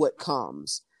honor what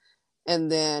comes.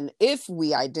 And then if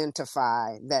we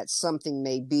identify that something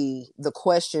may be, the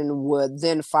question would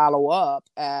then follow up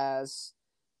as,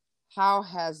 how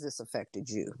has this affected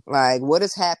you? Like, what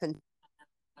has happened?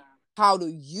 How do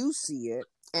you see it?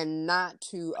 And not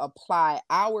to apply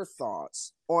our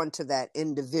thoughts onto that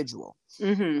individual.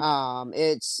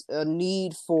 It's a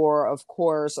need for, of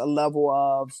course, a level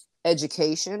of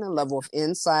education, a level of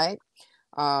insight,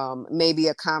 maybe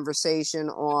a conversation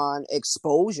on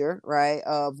exposure, right,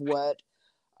 of what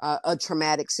a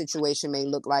traumatic situation may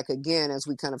look like. Again, as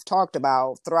we kind of talked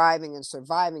about, thriving and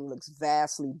surviving looks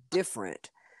vastly different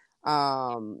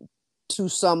to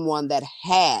someone that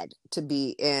had to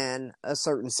be in a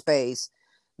certain space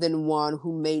than one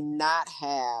who may not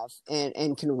have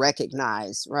and can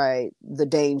recognize, right, the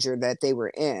danger that they were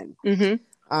in.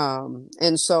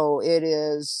 And so it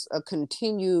is a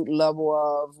continued level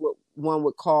of what one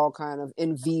would call kind of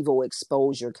in vivo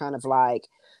exposure, kind of like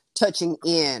touching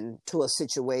in to a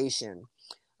situation.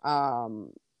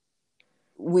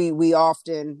 We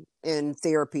often in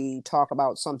therapy talk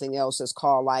about something else that's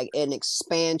called like an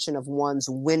expansion of one's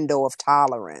window of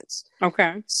tolerance.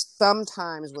 Okay.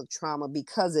 Sometimes with trauma,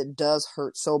 because it does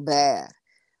hurt so bad,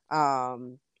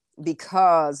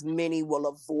 because many will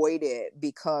avoid it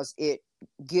because it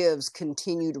gives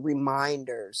continued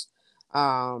reminders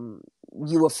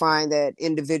You will find that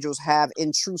individuals have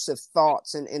intrusive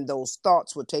thoughts, and those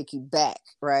thoughts will take you back,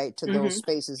 right, to those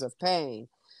spaces of pain,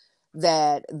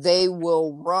 that they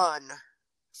will run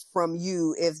from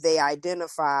you if they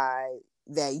identify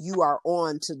that you are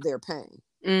on to their pain,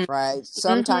 right?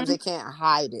 Sometimes they can't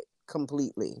hide it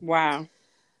completely. Wow.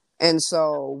 And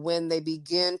so when they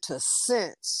begin to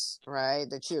sense, right,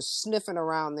 that you're sniffing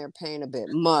around their pain a bit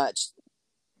much,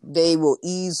 they will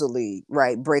easily,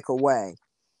 right, break away.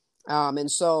 And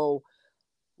so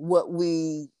what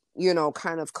we,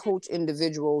 kind of coach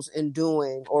individuals in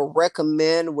doing, or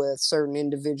recommend with certain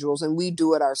individuals, and we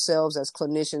do it ourselves as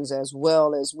clinicians as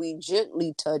well, as we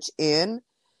gently touch in,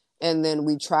 and then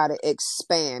we try to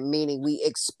expand, meaning we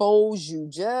expose you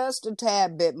just a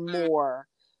tad bit more,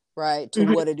 right, to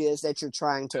what it is that you're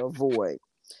trying to avoid.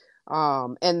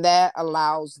 And that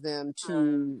allows them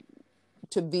to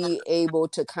be able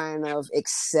to kind of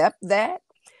accept that,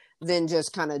 than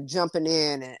just kind of jumping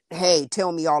in and, hey,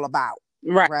 tell me all about.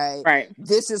 Right.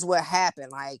 This is what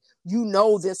happened. Like,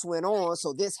 this went on,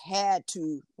 so this had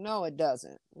to. No, it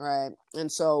doesn't. Right.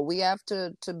 And so we have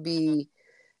to be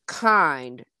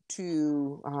kind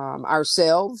to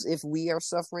ourselves if we are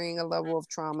suffering a level of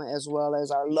trauma, as well as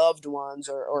our loved ones,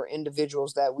 or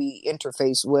individuals that we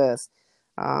interface with.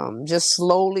 Just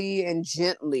slowly and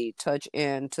gently touch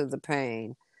into the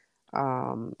pain,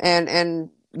 and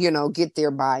get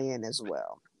their buy-in as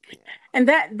well. And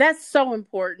that's so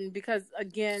important, because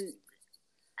again,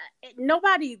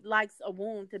 nobody likes a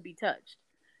wound to be touched,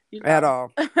 at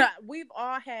all. We've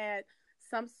all had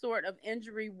some sort of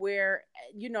injury where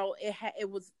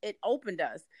it opened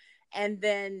us, and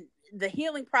then the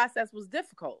healing process was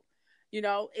difficult.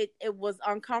 It was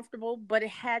uncomfortable, but it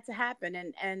had to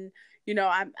happen. And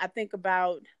I think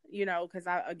about, because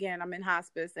I'm in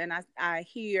hospice, and I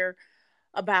hear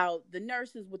about the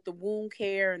nurses with the wound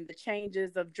care and the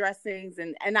changes of dressings,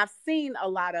 and I've seen a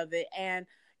lot of it. And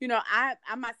I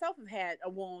myself have had a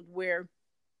wound where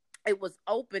it was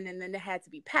open, and then it had to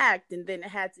be packed, and then it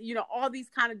had to, all these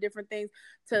kind of different things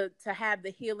to have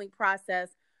the healing process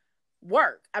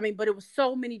work. I mean, but it was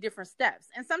so many different steps,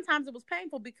 and sometimes it was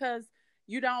painful because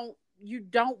you don't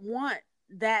want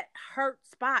that hurt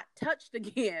spot touched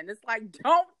again. It's like,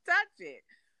 don't touch it.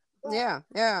 Yeah.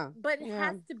 But it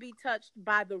has to be touched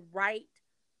by the right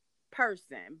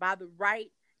person, by the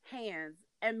right hands.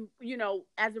 And,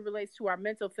 as it relates to our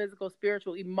mental, physical,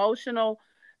 spiritual, emotional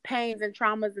pains and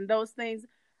traumas and those things,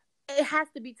 it has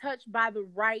to be touched by the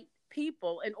right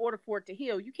people in order for it to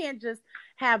heal. You can't just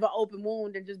have an open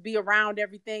wound and just be around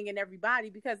everything and everybody,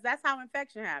 because that's how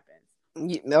infection happens.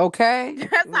 Okay.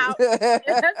 That's how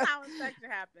infection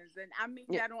happens. And I mean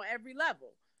that on every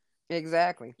level.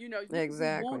 Exactly. You could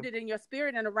be wounded in your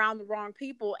spirit and around the wrong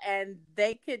people, and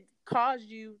they could cause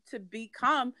you to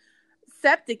become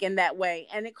septic in that way.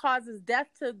 And it causes death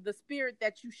to the spirit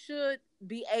that you should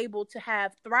be able to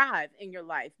have thrive in your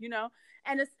life,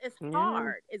 and it's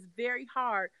hard. It's very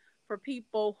hard for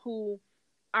people who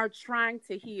are trying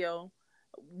to heal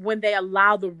when they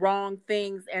allow the wrong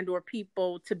things and or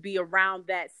people to be around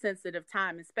that sensitive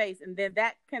time and space. And then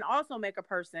that can also make a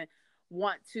person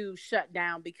want to shut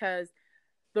down, because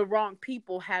the wrong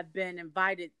people have been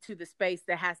invited to the space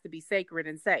that has to be sacred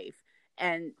and safe.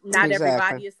 And not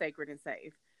everybody is sacred and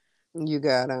safe. You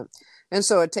got it. And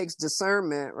so it takes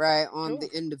discernment, right, on the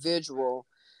individual.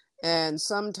 And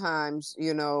sometimes,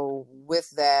 with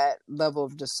that level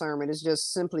of discernment, it's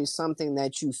just simply something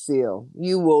that you feel.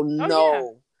 You will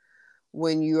know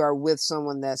when you are with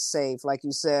someone that's safe, like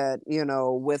you said,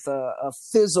 with a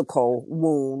physical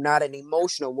wound, not an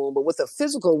emotional wound, but with a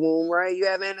physical wound, right? You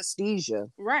have anesthesia.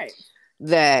 Right.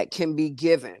 That can be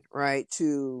given, right,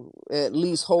 to at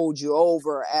least hold you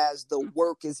over as the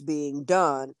work is being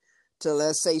done to,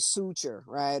 let's say, suture,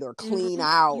 right, or clean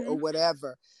out or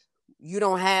whatever. You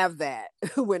don't have that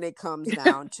when it comes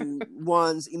down to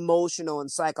one's emotional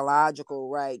and psychological,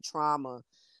 right, trauma.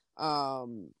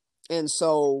 And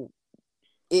so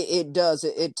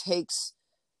it takes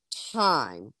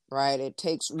time, right? It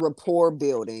takes rapport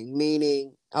building,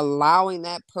 meaning allowing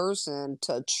that person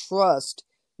to trust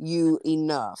you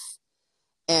enough.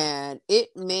 And it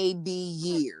may be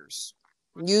years.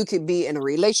 You could be in a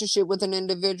relationship with an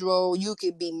individual. You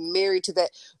could be married to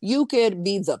that. You could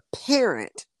be the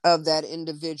parent of that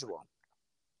individual,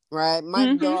 right?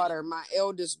 My daughter, my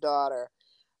eldest daughter,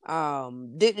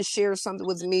 didn't share something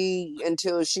with me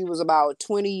until she was about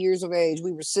 20 years of age.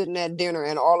 We were sitting at dinner,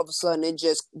 and all of a sudden it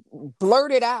just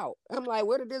blurted out. I'm like,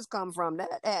 where did this come from? That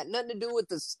had nothing to do with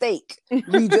the steak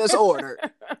we just ordered,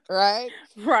 right?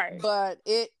 Right. But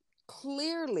it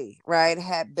clearly, right,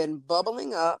 had been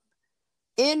bubbling up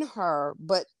in her,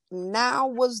 but now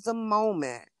was the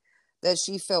moment that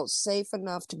she felt safe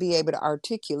enough to be able to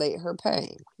articulate her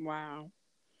pain. Wow.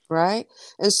 Right?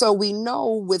 And so we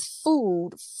know with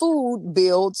food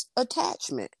builds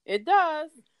attachment. It does.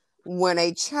 When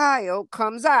a child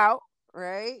comes out,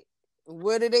 right,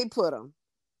 where do they put them?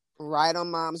 Right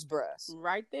on mom's breast.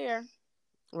 Right there.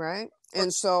 Right?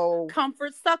 And so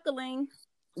comfort suckling.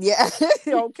 Yeah.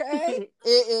 Okay.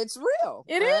 It's real.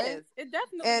 It right? is. It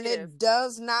definitely and is. it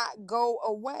does not go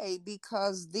away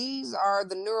because these are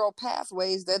the neural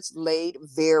pathways that's laid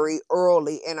very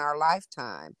early in our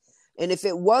lifetime. And if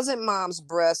it wasn't mom's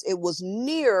breast, it was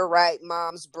near, right,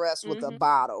 mom's breast with a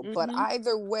bottle. But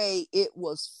either way, it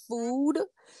was food,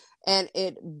 and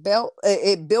it built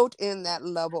in that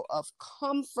level of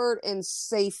comfort and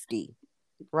safety,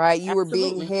 right? You were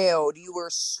being held, you were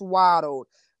swaddled,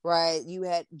 right? You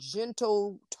had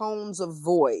gentle tones of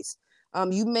voice.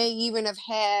 You may even have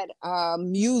had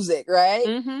music, right?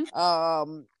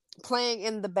 Playing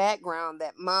in the background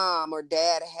that mom or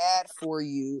dad had for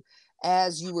you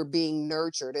as you were being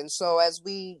nurtured. And so as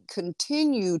we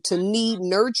continue to need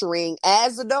nurturing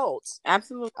as adults,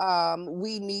 absolutely,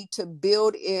 we need to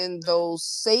build in those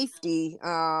safety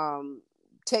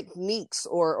techniques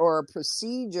or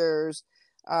procedures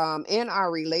in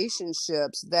our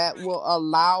relationships that will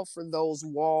allow for those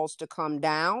walls to come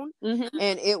down, and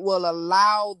it will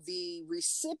allow the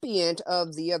recipient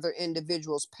of the other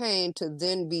individual's pain to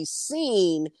then be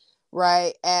seen,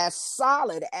 right, as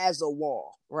solid as a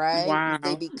wall, right? Wow.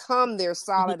 They become their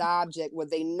solid object where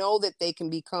they know that they can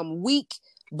become weak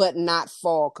but not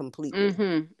fall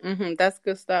completely. That's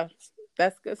good stuff.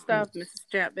 That's good stuff, Mrs.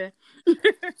 Chapman.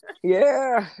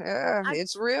 Yeah,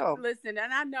 it's real. Listen,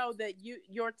 and I know that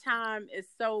your time is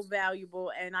so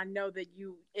valuable, and I know that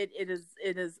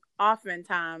it is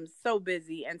oftentimes so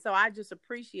busy, and so I just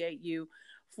appreciate you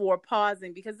for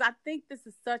pausing, because I think this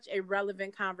is such a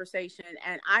relevant conversation,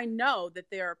 and I know that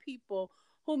there are people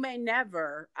who may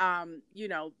never,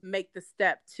 make the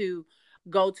step to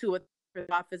go to a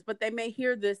office, but they may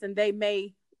hear this and they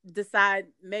may decide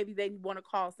maybe they want to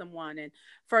call someone and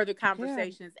further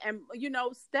conversations. And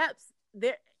steps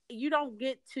there, you don't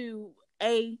get to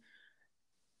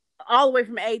all the way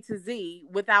from A to Z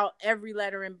without every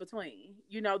letter in between.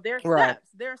 There are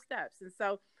steps. And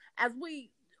so as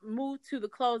we move to the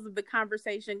close of the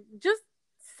conversation, just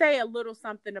say a little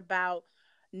something about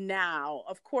now.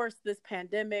 Of course, this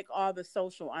pandemic, all the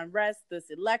social unrest,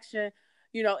 this election,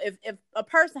 if a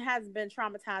person hasn't been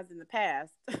traumatized in the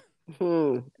past,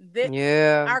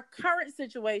 our current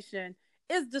situation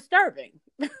is disturbing.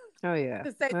 To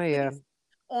say the least,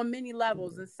 on many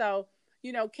levels. And so,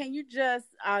 can you just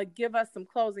give us some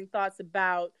closing thoughts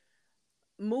about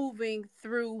moving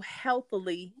through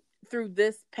healthily through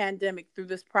this pandemic, through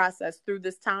this process, through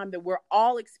this time that we're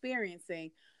all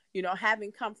experiencing,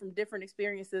 having come from different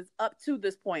experiences up to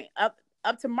this point, up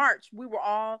to March, we were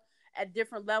all at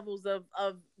different levels of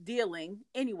dealing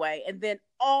anyway. And then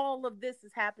all of this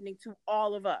is happening to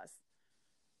all of us.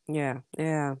 Yeah.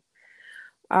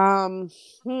 I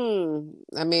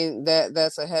mean,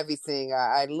 that's a heavy thing.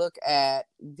 I look at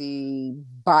the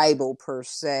Bible per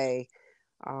se,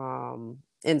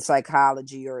 in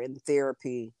psychology or in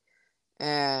therapy.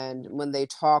 And when they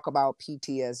talk about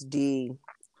PTSD,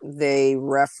 they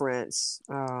reference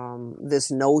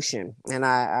this notion. And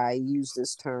I use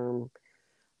this term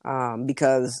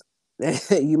because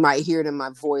you might hear it in my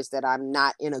voice that I'm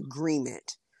not in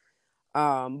agreement.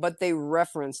 But they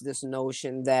reference this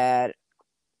notion that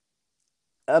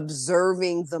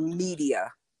observing the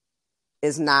media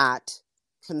is not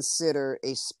considered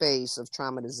a space of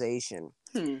traumatization.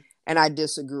 And I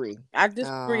disagree. I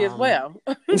disagree as well.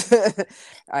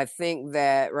 I think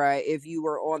that, right, if you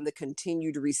were on the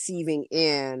continued receiving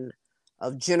end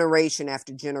of generation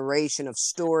after generation of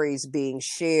stories being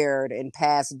shared and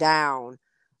passed down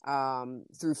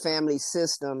through family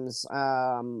systems,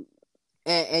 and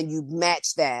you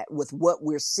match that with what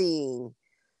we're seeing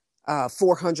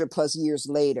 400 plus years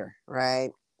later,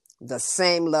 right? The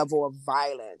same level of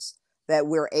violence that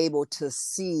we're able to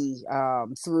see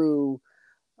through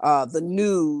the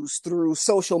news, through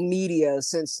social media,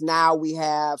 since now we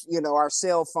have, our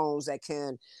cell phones that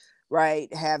can,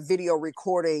 right, have video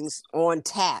recordings on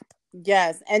tap.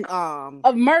 Yes. And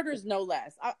of murders, no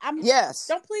less. Yes.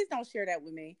 Please don't share that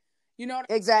with me. You know what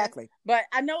exactly. But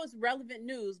I know it's relevant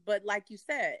news, but like you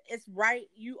said, it's right.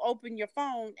 You open your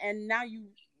phone and now you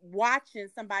watching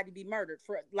somebody be murdered,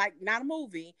 for like not a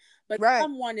movie, but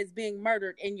someone is being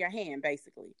murdered in your hand,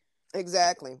 basically.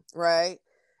 Exactly. Right.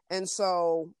 And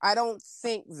so I don't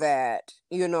think that,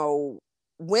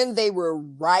 when they were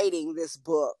writing this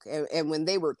book and when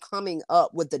they were coming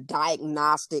up with the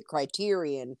diagnostic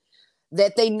criterion,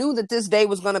 that they knew that this day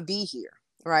was going to be here,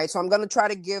 right? So I'm going to try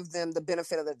to give them the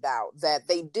benefit of the doubt that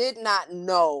they did not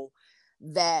know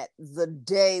that the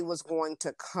day was going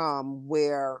to come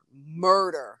where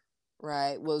murder,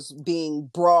 right, was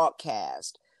being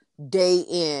broadcast day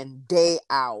in, day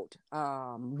out,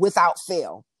 without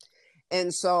fail.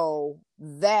 And so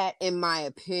that, in my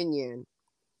opinion,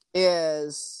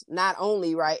 is not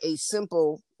only, right, a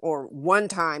simple or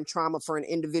one-time trauma for an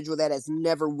individual that has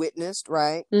never witnessed,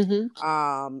 right,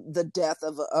 the death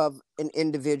of an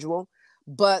individual,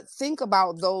 but think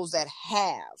about those that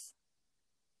have,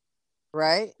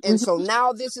 right? And so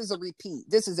now this is a repeat.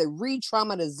 This is a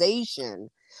re-traumatization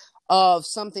of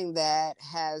something that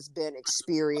has been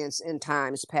experienced in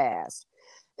times past.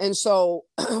 And so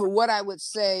what I would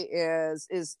say is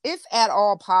if at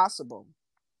all possible,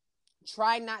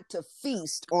 try not to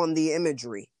feast on the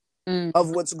imagery of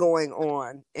what's going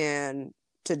on in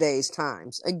today's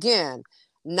times. Again,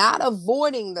 not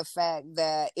avoiding the fact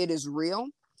that it is real,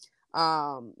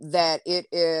 that it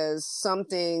is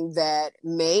something that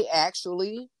may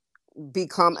actually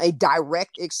become a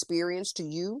direct experience to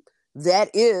you. That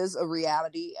is a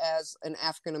reality as an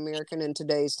African American in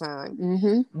today's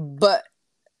time, but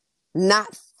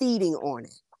not feeding on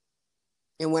it.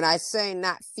 And when I say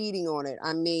not feeding on it,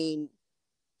 I mean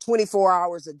 24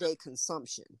 hours a day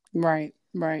consumption. Right.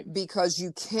 Because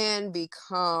you can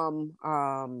become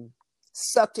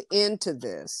sucked into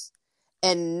this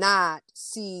and not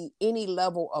see any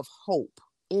level of hope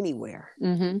anywhere.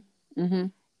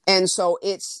 And so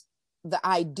it's the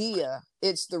idea,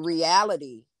 it's the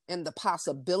reality and the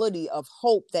possibility of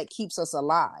hope that keeps us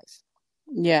alive.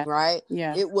 Yeah. Right?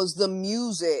 Yeah. It was the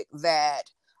music that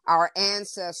our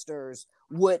ancestors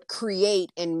would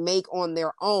create and make on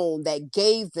their own that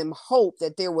gave them hope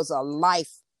that there was a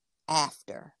life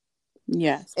after.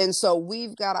 Yes. And so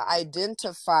we've got to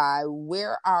identify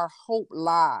where our hope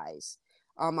lies.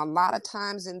 A lot of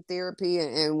times in therapy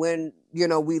and when,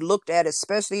 we looked at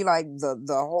especially like the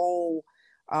whole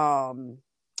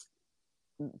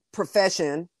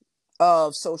profession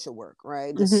of social work,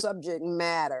 right? The subject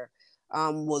matter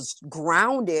was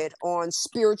grounded on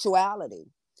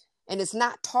spirituality. And it's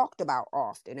not talked about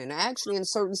often. And actually in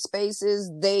certain spaces,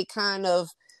 they kind of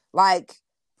like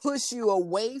push you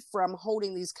away from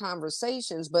holding these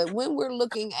conversations. But when we're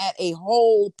looking at a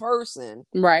whole person,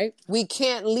 right, we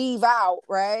can't leave out,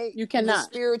 right? You cannot. The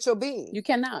spiritual being. You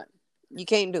cannot. You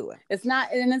can't do it. It's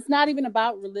not, and it's not even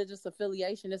about religious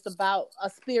affiliation. It's about a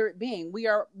spirit being. We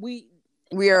are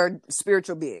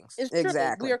spiritual beings. It's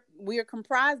exactly. True. We are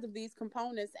comprised of these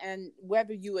components, and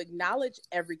whether you acknowledge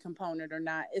every component or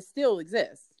not, it still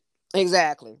exists.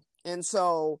 Exactly. And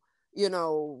so,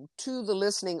 to the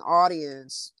listening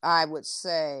audience, I would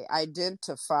say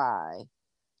identify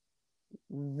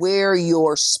where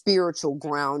your spiritual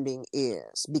grounding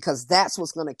is, because that's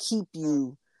what's going to keep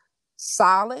you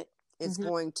solid. It's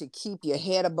going to keep your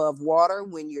head above water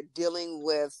when you're dealing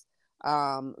with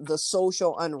the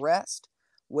social unrest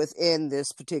within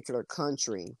this particular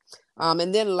country.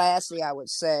 And then lastly, I would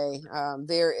say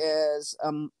there is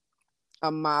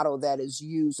a model that is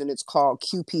used, and it's called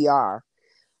QPR.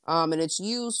 And it's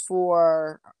used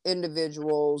for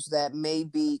individuals that may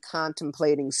be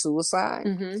contemplating suicide.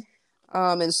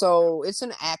 And so it's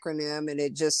an acronym, and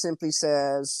it just simply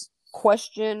says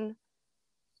question,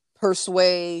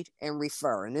 persuade, and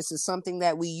refer. And this is something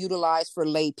that we utilize for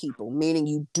lay people, meaning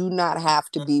you do not have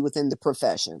to be within the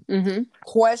profession.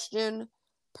 Question,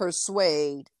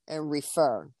 persuade, and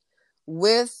refer.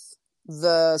 With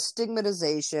the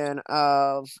stigmatization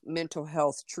of mental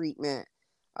health treatment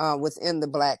within the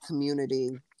Black community,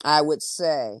 I would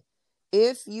say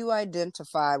if you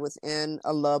identify within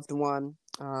a loved one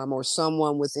or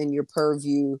someone within your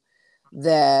purview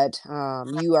that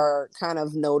you are kind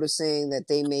of noticing that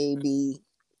they may be,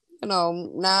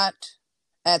 not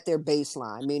at their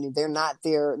baseline, meaning they're not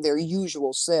their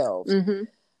usual selves.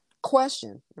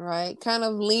 Question, right? Kind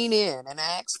of lean in and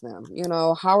ask them,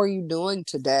 how are you doing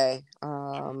today?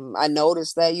 I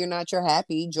noticed that you're not your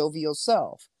happy, jovial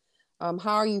self.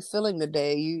 How are you feeling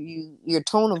today? Your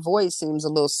tone of voice seems a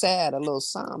little sad, a little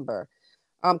somber.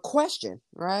 Question,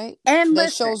 right? And that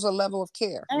listen. shows a level of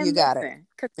care. And you got it.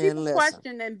 Because people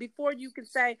question, and before you can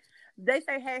say, they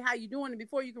say, "Hey, how you doing?" And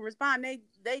before you can respond, they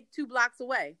 2 blocks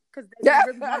away because they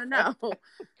really want to know.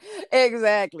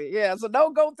 Exactly. Yeah. So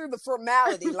don't go through the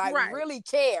formality. Like right. Really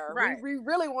care. Right. We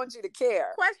really want you to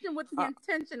care. Question with the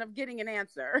intention of getting an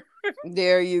answer.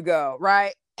 There you go.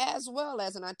 Right. As well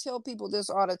as, and I tell people this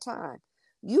all the time,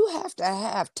 you have to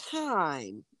have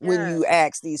time when Yes. you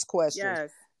ask these questions.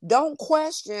 Yes. Don't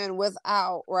question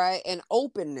without, right, an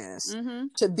openness Mm-hmm.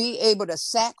 to be able to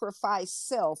sacrifice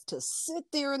self to sit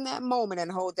there in that moment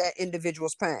and hold that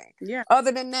individual's pain. Yeah.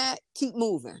 Other than that, keep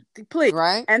moving, Please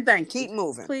right? and thank you. Keep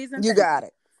moving. Please and You thank got you.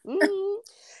 it. Mhm.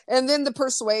 And then the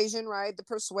persuasion, right? The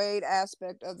persuade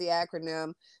aspect of the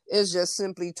acronym is just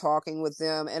simply talking with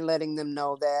them and letting them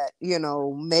know that,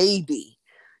 maybe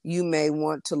you may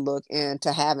want to look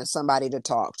into having somebody to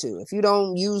talk to. If you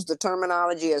don't use the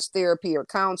terminology as therapy or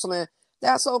counseling,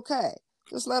 that's okay.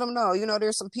 Just let them know,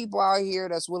 there's some people out here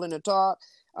that's willing to talk.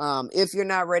 If you're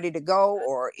not ready to go,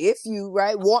 or if you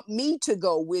want me to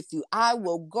go with you, I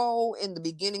will go in the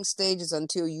beginning stages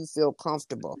until you feel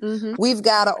comfortable. Mm-hmm. We've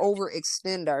got to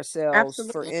overextend ourselves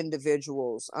for Absolutely.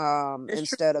 individuals, It's true.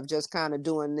 instead of just kind of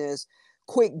doing this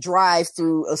quick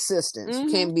drive-through assistance. Mm-hmm.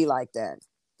 Can't be like that.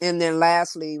 And then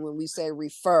lastly, when we say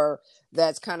refer,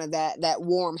 that's kind of that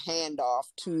warm handoff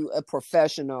to a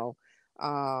professional,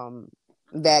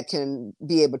 that can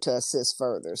be able to assist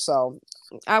further. So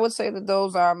I would say that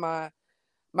those are my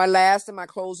last and my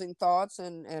closing thoughts,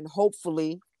 and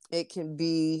hopefully it can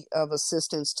be of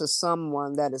assistance to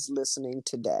someone that is listening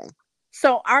today.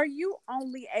 So, are you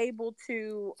only able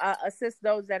to assist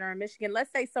those that are in Michigan?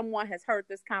 Let's say someone has heard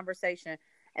this conversation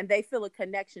and they feel a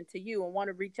connection to you and want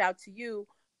to reach out to you,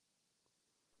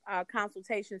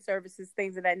 consultation services,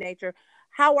 things of that nature.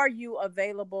 How are you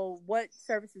available? What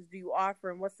services do you offer,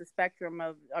 and what's the spectrum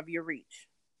of your reach?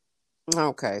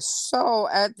 Okay, so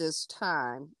at this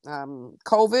time,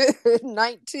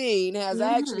 COVID-19 has Mm-hmm.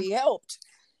 actually helped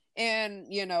in,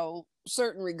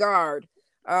 certain regard,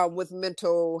 with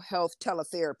mental health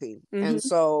teletherapy. And Mm-hmm.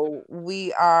 so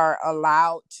we are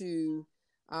allowed to,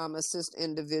 assist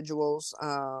individuals,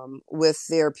 with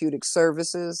therapeutic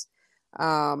services.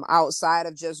 Outside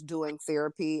of just doing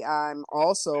therapy, I'm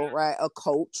also, right, a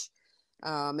coach.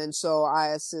 And so I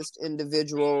assist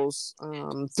individuals,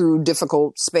 through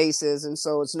difficult spaces. And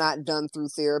so it's not done through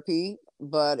therapy,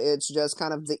 but it's just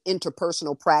kind of the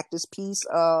interpersonal practice piece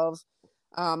of,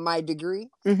 my degree.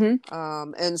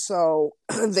 Mm-hmm. And so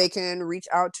they can reach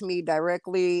out to me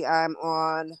directly. I'm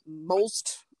on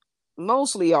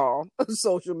mostly all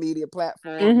social media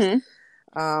platforms. Mm-hmm.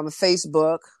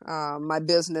 Facebook. My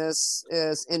business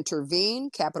is Intervene,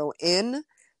 capital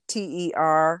N-Tervene.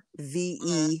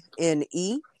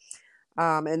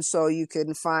 And so you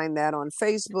can find that on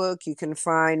Facebook. You can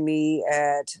find me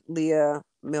at Leah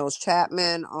Mills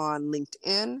Chapman on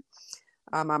LinkedIn.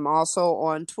 I'm also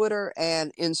on Twitter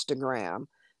and Instagram,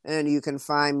 and you can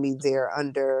find me there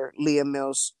under Leah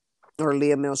Mills or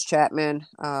Leah Mills Chapman,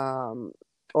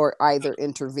 or either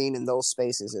Intervene in those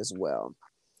spaces as well.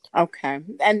 Okay,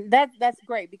 and that's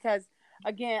great because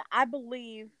again, I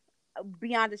believe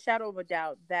beyond a shadow of a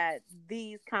doubt that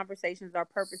these conversations are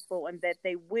purposeful and that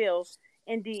they will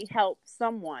indeed help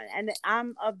someone. And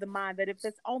I'm of the mind that if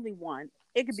it's only one,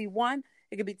 it could be one,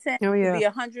 it could be 10, Oh it could yeah, be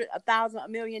 100, 1,000, a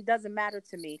million, doesn't matter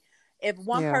to me. If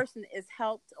one yeah, person is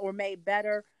helped or made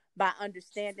better by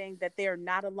understanding that they're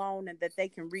not alone and that they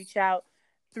can reach out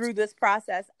through this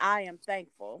process, I am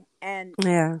thankful. And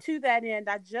yeah, to that end,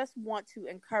 I just want to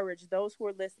encourage those who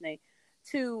are listening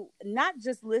to not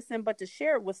just listen, but to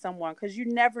share it with someone because you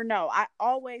never know. I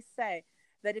always say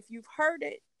that if you've heard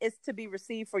it, it's to be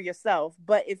received for yourself.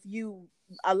 But if you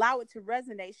allow it to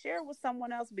resonate, share it with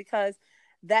someone else because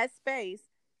that space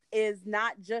is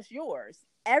not just yours.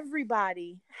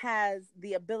 Everybody has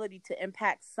the ability to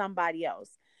impact somebody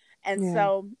else. And yeah,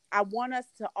 so I want us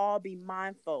to all be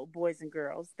mindful, boys and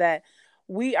girls, that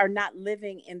we are not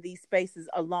living in these spaces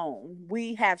alone.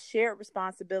 We have shared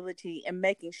responsibility in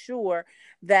making sure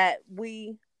that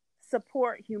we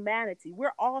support humanity.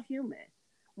 We're all human.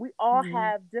 We all mhm,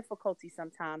 have difficulty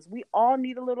sometimes. We all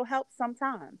need a little help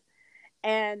sometimes.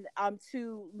 And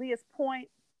to Leah's point,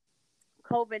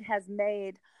 COVID has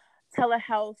made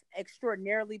telehealth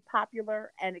extraordinarily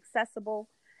popular and accessible.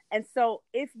 And so,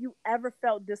 if you ever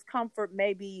felt discomfort,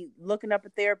 maybe looking up a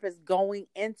therapist, going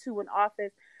into an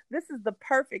office, this is the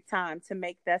perfect time to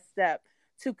make that step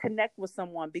to connect with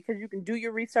someone because you can do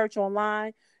your research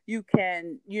online. You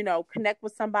can, connect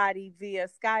with somebody via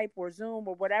Skype or Zoom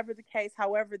or whatever the case,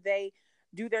 however they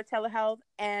do their telehealth,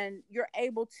 and you're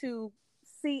able to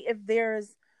see if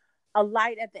there's a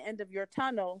light at the end of your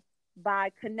tunnel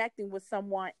by connecting with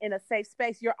someone in a safe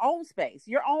space, your own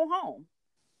home.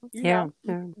 You yeah, know,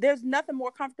 yeah, there's nothing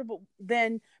more comfortable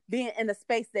than being in a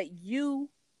space that you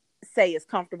say is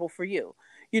comfortable for you.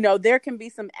 There can be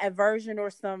some aversion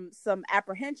or some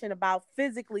apprehension about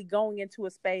physically going into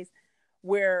a space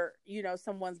where,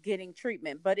 someone's getting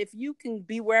treatment. But if you can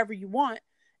be wherever you want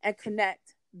and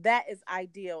connect, that is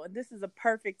ideal. And this is a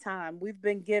perfect time. We've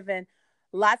been given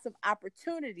lots of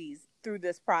opportunities through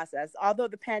this process, although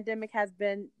the pandemic has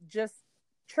been just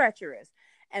treacherous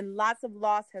and lots of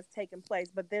loss has taken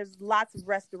place, but there's lots of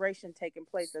restoration taking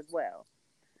place as well.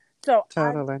 So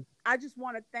Totally. I just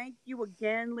want to thank you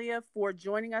again, Leah, for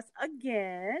joining us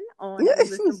again on the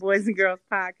Listen Boys and Girls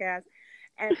podcast.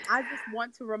 And I just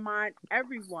want to remind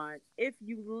everyone, if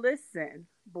you listen,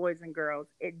 boys and girls,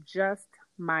 it just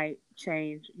might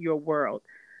change your world.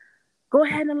 Go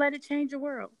ahead and let it change your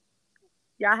world.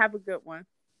 Y'all have a good one.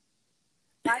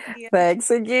 Bye, Leah.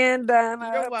 Thanks again, Donna.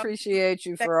 You're welcome. Appreciate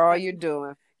you for all you're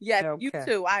doing. Yes, okay. You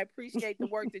too. I appreciate the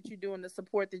work that you do and the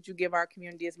support that you give our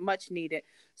community is much needed.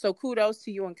 So kudos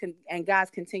to you and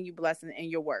God's continued blessing in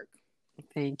your work.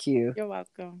 Thank you. You're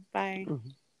welcome. Bye.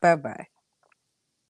 Bye-bye.